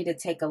was ready to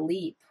take a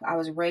leap. I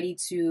was ready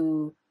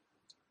to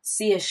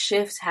see a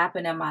shift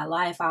happen in my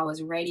life. I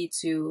was ready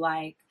to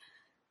like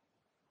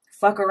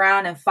fuck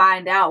around and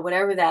find out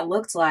whatever that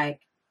looked like,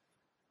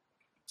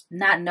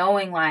 not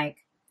knowing like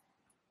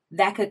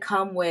that could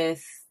come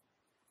with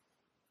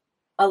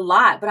a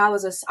lot. But I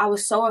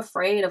was so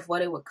afraid of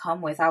what it would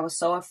come with. I was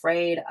so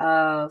afraid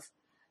of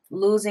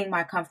losing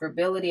my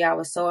comfortability. I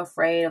was so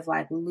afraid of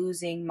like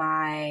losing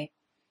my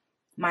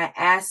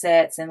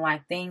assets and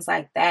like things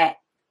like that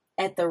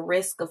at the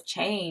risk of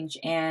change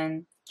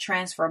and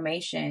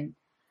transformation.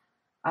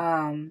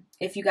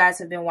 If you guys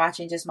have been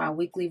watching just my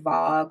weekly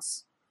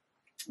vlogs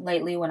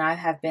lately, when I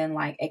have been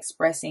like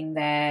expressing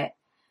that,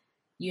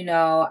 you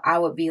know, I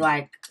would be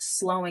like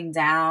slowing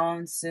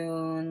down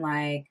soon,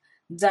 like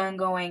done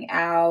going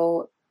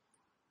out,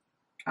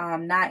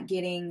 not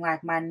getting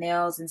like my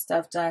nails and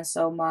stuff done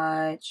so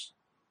much,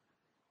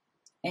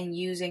 and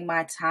using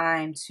my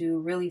time to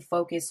really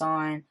focus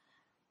on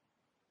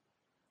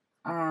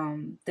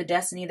the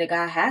destiny that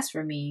God has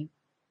for me.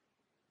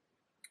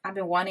 I've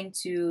been wanting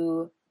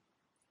to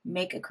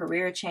make a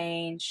career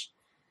change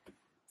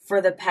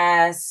for the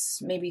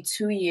past maybe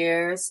 2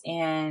 years,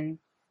 and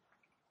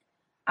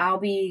I'll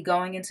be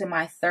going into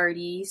my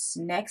 30s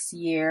next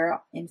year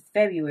in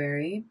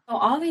February. So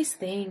all these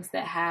things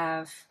that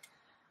have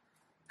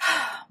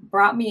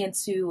brought me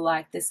into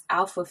like this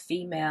alpha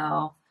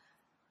female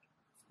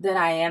that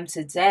I am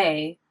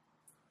today,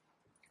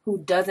 who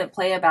doesn't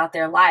play about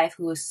their life,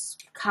 who is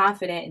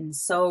confident and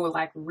so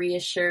like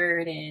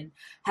reassured and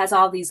has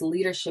all these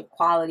leadership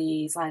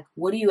qualities. Like,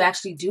 what do you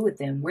actually do with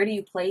them? Where do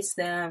you place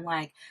them?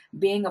 Like,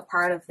 being a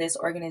part of this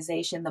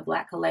organization, the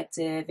Black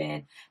Collective,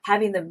 and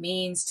having the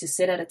means to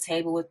sit at a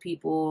table with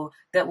people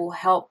that will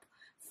help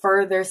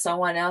further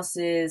someone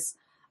else's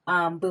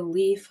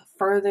belief,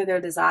 further their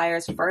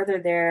desires, further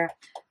their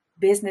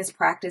business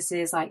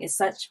practices, like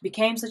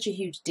became such a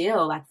huge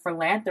deal. Like,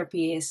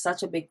 philanthropy is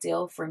such a big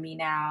deal for me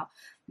now,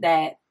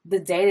 that the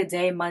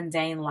day-to-day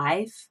mundane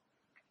life,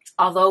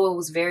 although it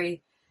was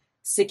very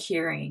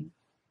securing,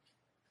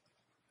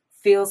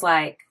 feels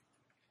like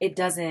it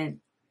doesn't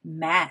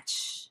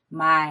match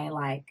my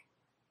like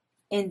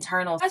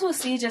internal. You guys will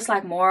see just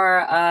like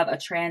more of a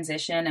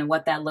transition and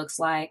what that looks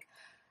like.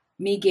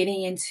 Me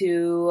getting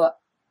into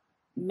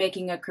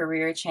making a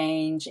career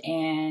change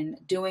and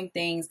doing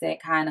things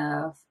that kind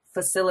of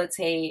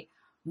facilitate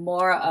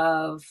more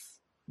of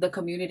the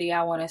community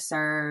I want to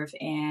serve,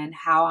 and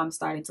how I'm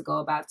starting to go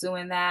about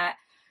doing that,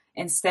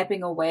 and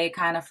stepping away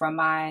kind of from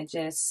my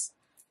just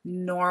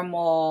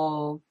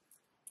normal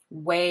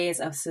ways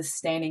of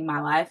sustaining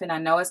my life. And I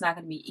know it's not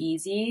going to be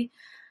easy.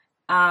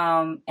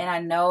 And I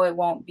know it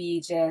won't be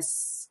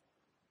just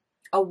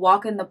a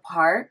walk in the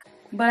park,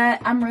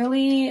 but I'm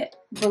really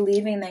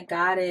believing that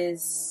God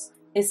is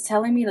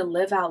telling me to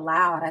live out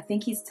loud. I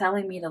think he's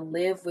telling me to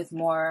live with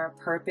more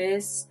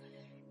purpose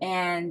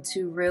and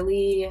to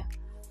really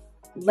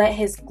let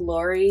his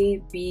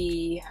glory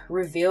be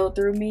revealed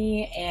through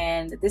me.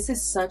 And this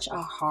is such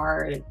a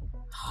hard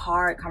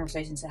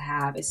conversation to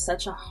have. It's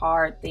such a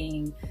hard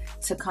thing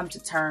to come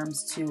to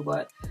terms to,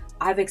 but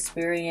I've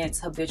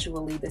experienced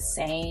habitually the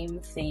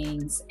same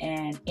things.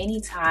 And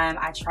anytime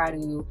I try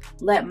to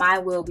let my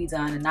will be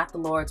done and not the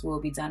Lord's will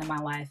be done in my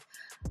life,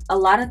 a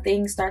lot of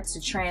things start to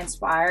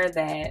transpire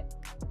that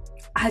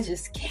I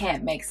just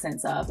can't make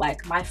sense of.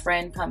 Like my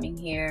friend coming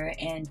here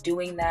and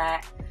doing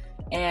that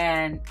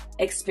and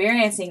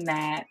experiencing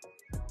that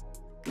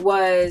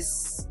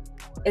was,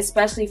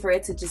 especially for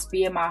it to just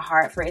be in my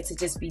heart, for it to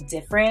just be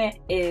different,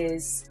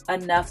 is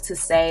enough to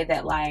say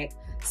that like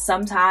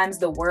sometimes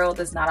the world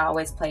does not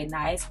always play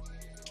nice.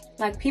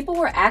 Like people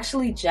were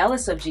actually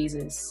jealous of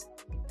Jesus.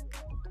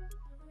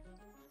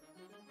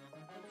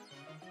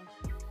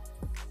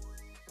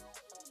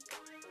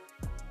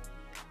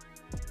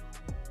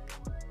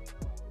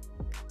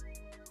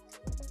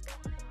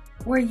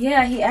 Where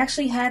yeah, he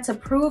actually had to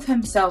prove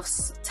himself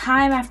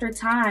time after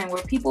time,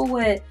 where people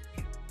would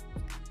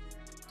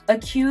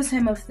accuse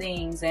him of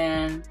things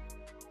and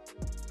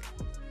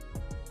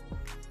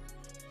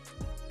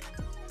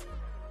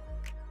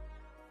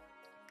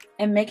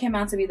make him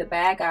out to be the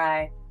bad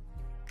guy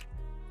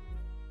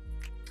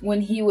when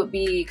he would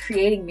be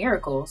creating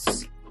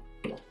miracles.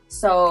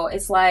 So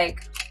it's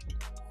like,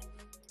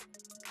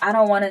 I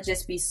don't want to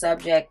just be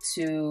subject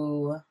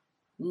to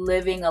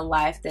living a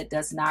life that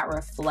does not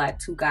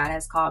reflect who God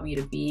has called me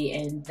to be,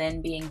 and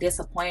then being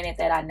disappointed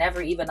that I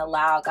never even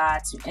allow God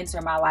to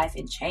enter my life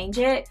and change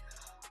it.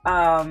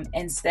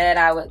 Instead,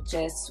 I would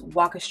just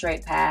walk a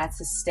straight path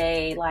to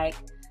stay like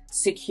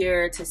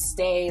secure, to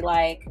stay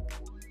like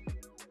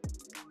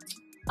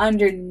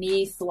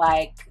underneath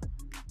like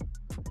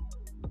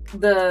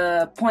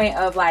the point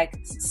of like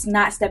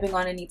not stepping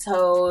on any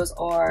toes,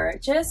 or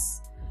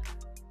just,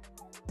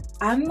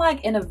 I'm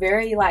like in a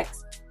very like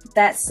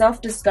that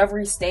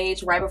self-discovery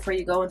stage right before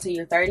you go into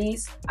your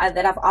 30s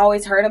that I've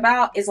always heard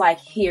about is like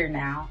here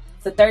now.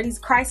 the 30s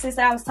crisis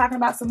that I was talking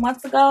about some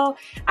months ago.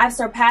 I've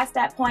surpassed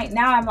that point.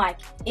 Now I'm like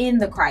in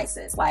the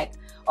crisis, like,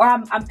 or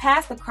I'm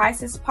past the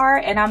crisis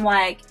part, and I'm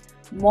like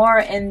more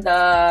in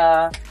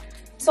the,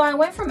 so I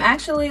went from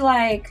actually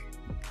like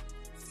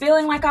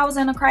feeling like I was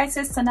in a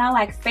crisis to now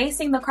like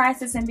facing the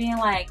crisis and being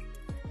like,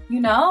 you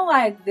know,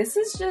 like this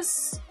is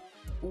just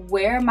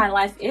where my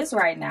life is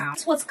right now.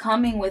 That's what's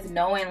coming with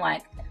knowing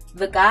like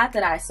the God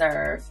that I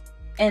serve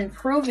and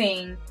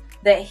proving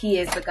that He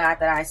is the God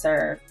that I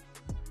serve.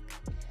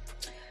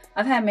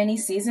 I've had many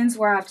seasons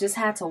where I've just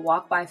had to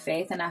walk by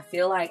faith, and I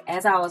feel like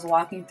as I was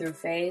walking through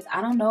faith,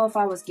 I don't know if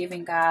I was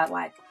giving God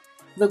like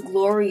the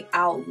glory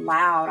out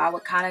loud. I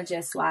would kind of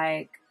just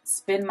like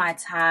spend my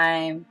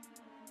time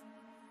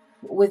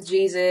with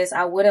Jesus.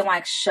 I wouldn't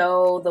like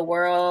show the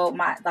world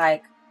my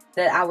like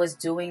that I was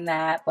doing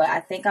that, but I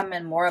think I'm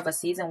in more of a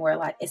season where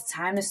like it's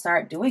time to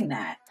start doing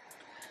that.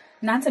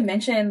 Not to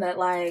mention that,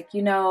 like,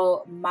 you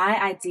know,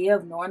 my idea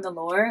of knowing the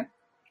Lord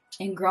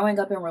and growing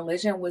up in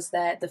religion was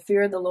that the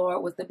fear of the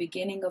Lord was the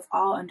beginning of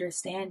all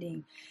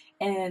understanding.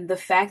 And the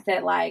fact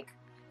that, like,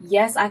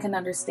 yes, I can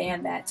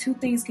understand that two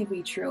things can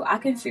be true. I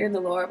can fear the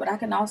Lord, but I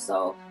can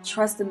also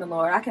trust in the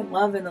Lord. I can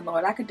love in the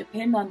Lord. I can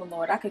depend on the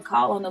Lord. I can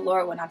call on the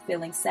Lord when I'm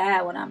feeling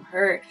sad, when I'm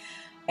hurt,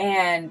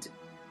 and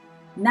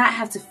not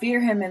have to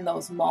fear Him in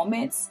those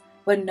moments,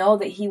 but know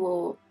that He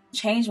will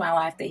change my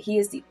life, that He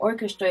is the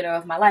orchestrator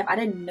of my life. I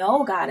didn't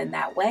know God in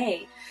that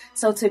way.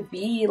 So to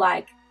be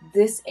like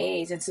this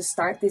age and to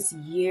start this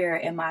year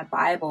in my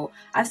Bible,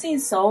 I've seen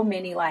so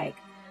many like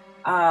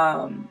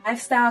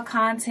lifestyle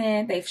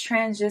content. They've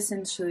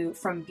transitioned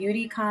from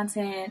beauty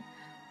content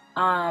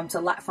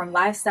from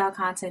lifestyle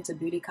content to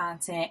beauty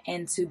content,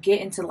 and to get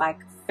into like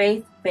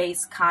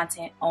faith-based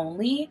content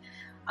only.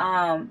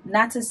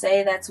 Not to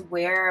say that's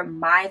where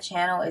my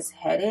channel is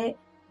headed,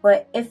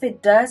 but if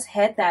it does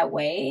head that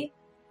way,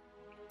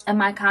 and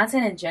my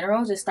content in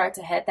general just start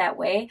to head that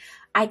way,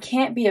 I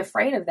can't be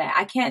afraid of that.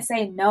 I can't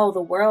say no,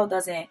 the world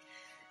doesn't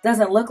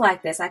look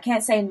like this. I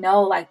can't say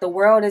no, like the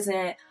world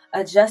isn't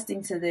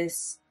adjusting to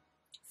this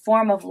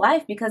form of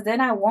life, because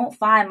then I won't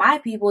find my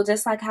people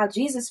just like how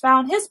Jesus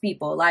found His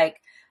people. Like,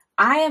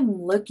 I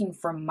am looking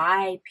for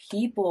my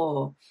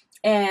people,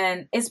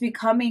 and it's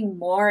becoming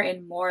more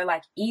and more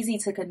like easy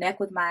to connect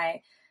with my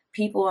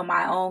people in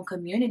my own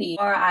community.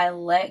 Or I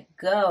let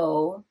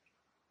go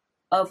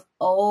of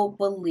old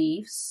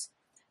beliefs,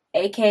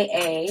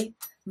 aka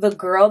the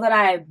girl that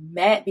I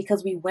met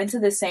because we went to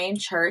the same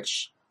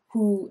church,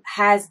 who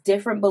has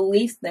different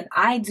beliefs than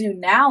I do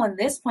now in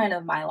this point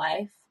of my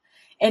life.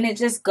 And it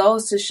just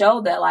goes to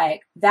show that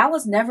like that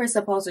was never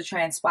supposed to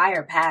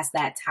transpire past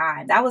that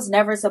time. That was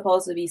never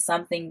supposed to be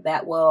something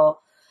that will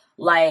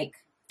like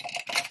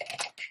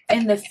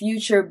in the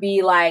future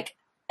be like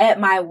at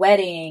my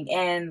wedding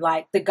and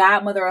like the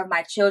godmother of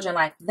my children.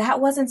 Like, that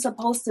wasn't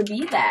supposed to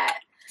be that.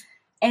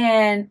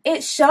 And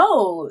it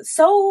showed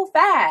so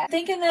fast.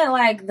 Thinking that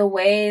like the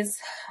ways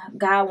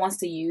God wants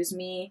to use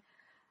me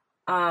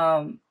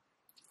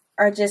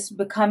are just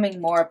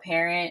becoming more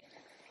apparent.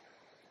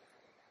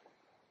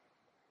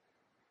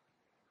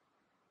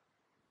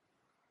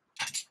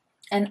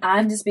 And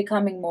I'm just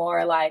becoming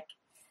more like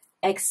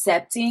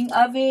accepting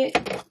of it.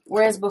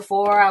 Whereas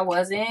before I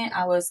wasn't.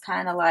 I was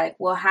kind of like,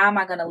 well, how am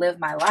I going to live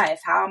my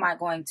life? How am I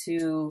going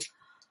to,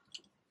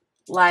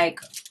 like,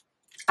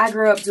 I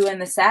grew up doing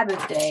the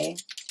Sabbath day.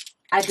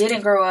 I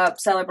didn't grow up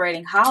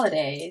celebrating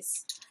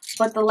holidays,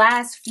 but the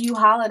last few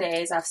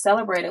holidays I've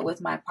celebrated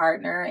with my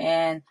partner,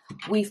 and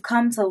we've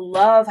come to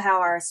love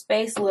how our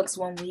space looks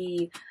when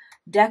we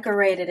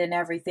decorate it and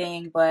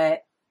everything.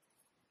 But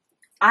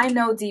I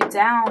know deep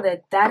down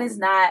that that is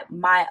not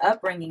my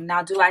upbringing.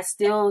 Now, do I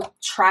still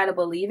try to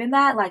believe in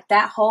that? Like,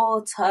 that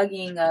whole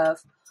tugging of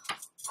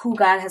who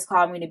God has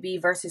called me to be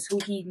versus who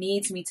He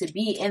needs me to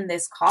be in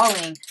this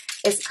calling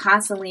is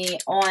constantly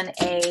on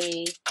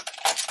a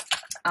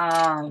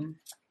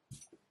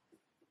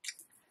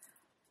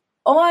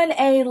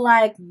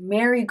like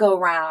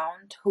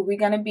merry-go-round. Who we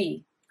gonna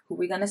be? Who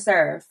we gonna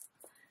serve?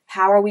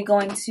 How are we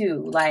going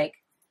to, like,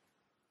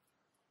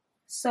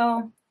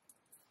 so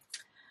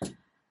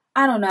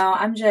I don't know.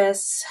 I'm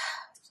just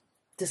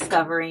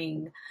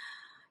discovering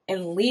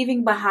and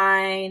leaving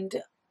behind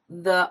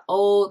the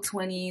old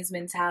 20s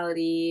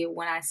mentality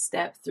when I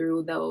step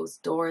through those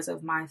doors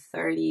of my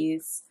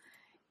 30s,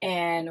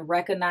 and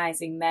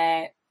recognizing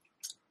that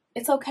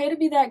it's okay to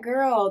be that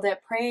girl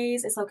that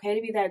prays. It's okay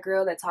to be that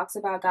girl that talks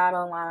about God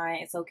online.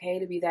 It's okay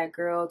to be that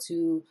girl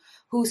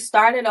who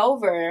started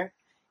over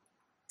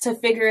to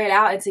figure it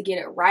out and to get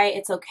it right.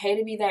 It's okay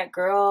to be that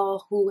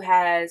girl who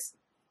has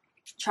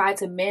tried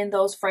to mend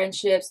those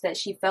friendships that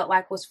she felt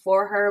like was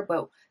for her,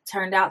 but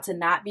turned out to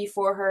not be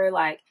for her.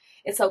 Like,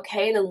 it's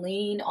okay to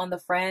lean on the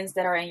friends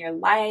that are in your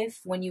life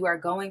when you are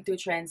going through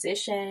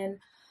transition.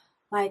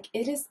 Like,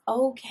 it is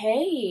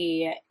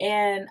okay.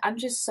 And I'm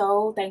just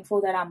so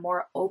thankful that I'm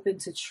more open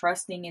to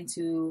trusting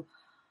into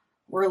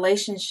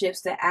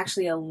relationships that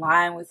actually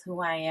align with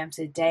who I am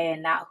today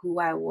and not who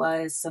I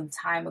was some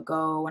time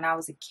ago when I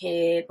was a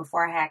kid,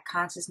 before I had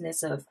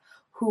consciousness of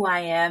who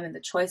I am and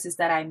the choices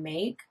that I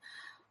make.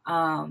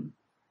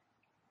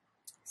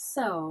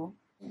 So,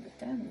 but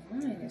that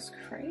line is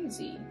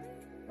crazy.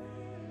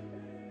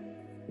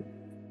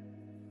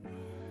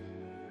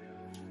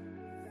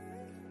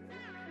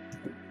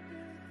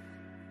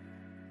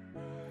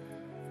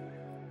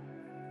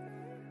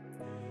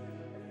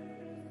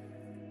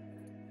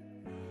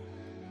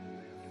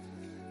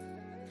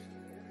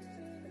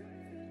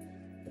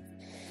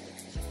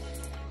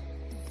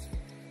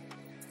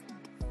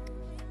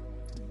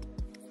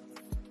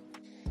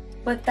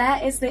 But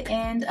that is the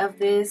end of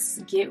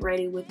this Get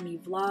Ready With Me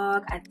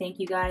vlog. I thank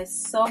you guys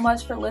so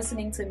much for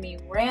listening to me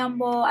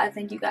ramble. I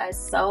thank you guys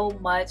so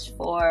much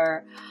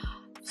for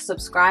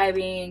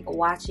subscribing,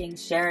 watching,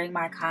 sharing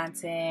my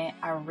content.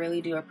 I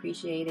really do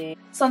appreciate it.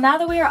 So now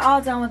that we are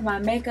all done with my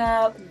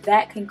makeup,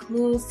 that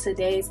concludes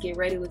today's Get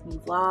Ready With Me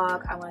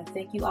vlog. I want to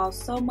thank you all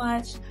so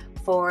much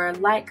for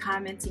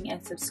commenting,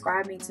 and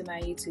subscribing to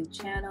my YouTube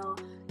channel.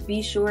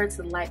 Be sure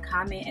to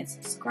comment, and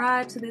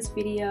subscribe to this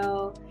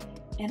video.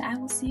 And I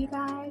will see you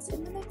guys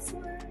in the next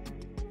one.